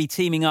delighted to be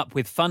teaming up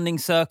with Funding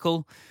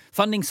Circle.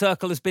 Funding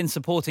Circle has been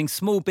supporting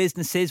small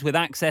businesses with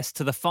access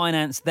to the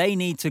finance they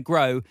need to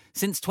grow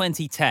since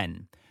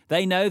 2010.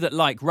 They know that,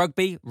 like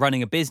rugby,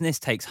 running a business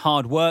takes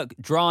hard work,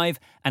 drive,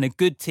 and a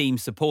good team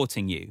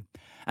supporting you.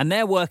 And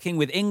they're working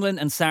with England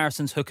and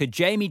Saracens hooker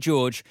Jamie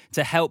George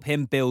to help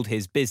him build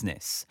his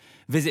business.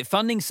 Visit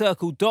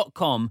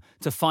fundingcircle.com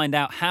to find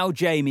out how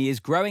Jamie is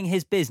growing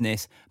his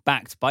business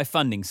backed by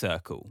Funding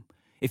Circle.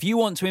 If you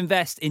want to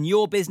invest in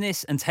your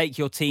business and take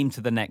your team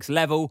to the next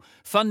level,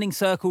 Funding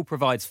Circle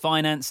provides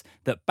finance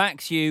that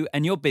backs you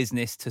and your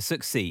business to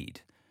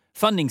succeed.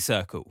 Funding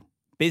Circle,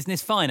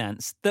 business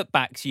finance that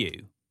backs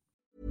you.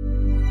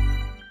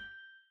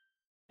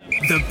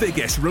 The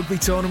biggest rugby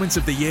tournament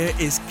of the year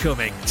is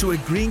coming to a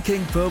Green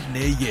King pub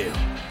near you.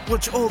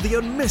 Watch all the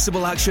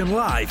unmissable action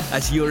live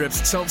as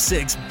Europe's top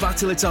six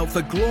battle it out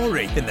for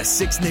glory in the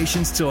Six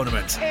Nations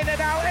tournament. In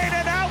and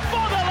out,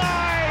 for the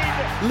line!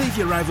 Leave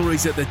your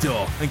rivalries at the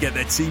door and get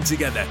their team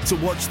together to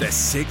watch the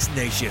Six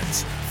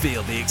Nations.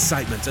 Feel the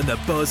excitement and the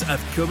buzz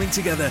of coming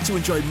together to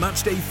enjoy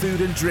matchday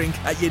food and drink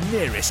at your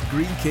nearest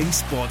Green King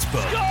sports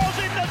pub. Scores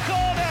in the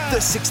corner!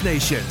 The Six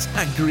Nations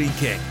and Green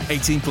King.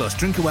 18+,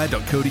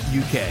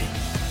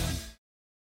 drinkaware.co.uk.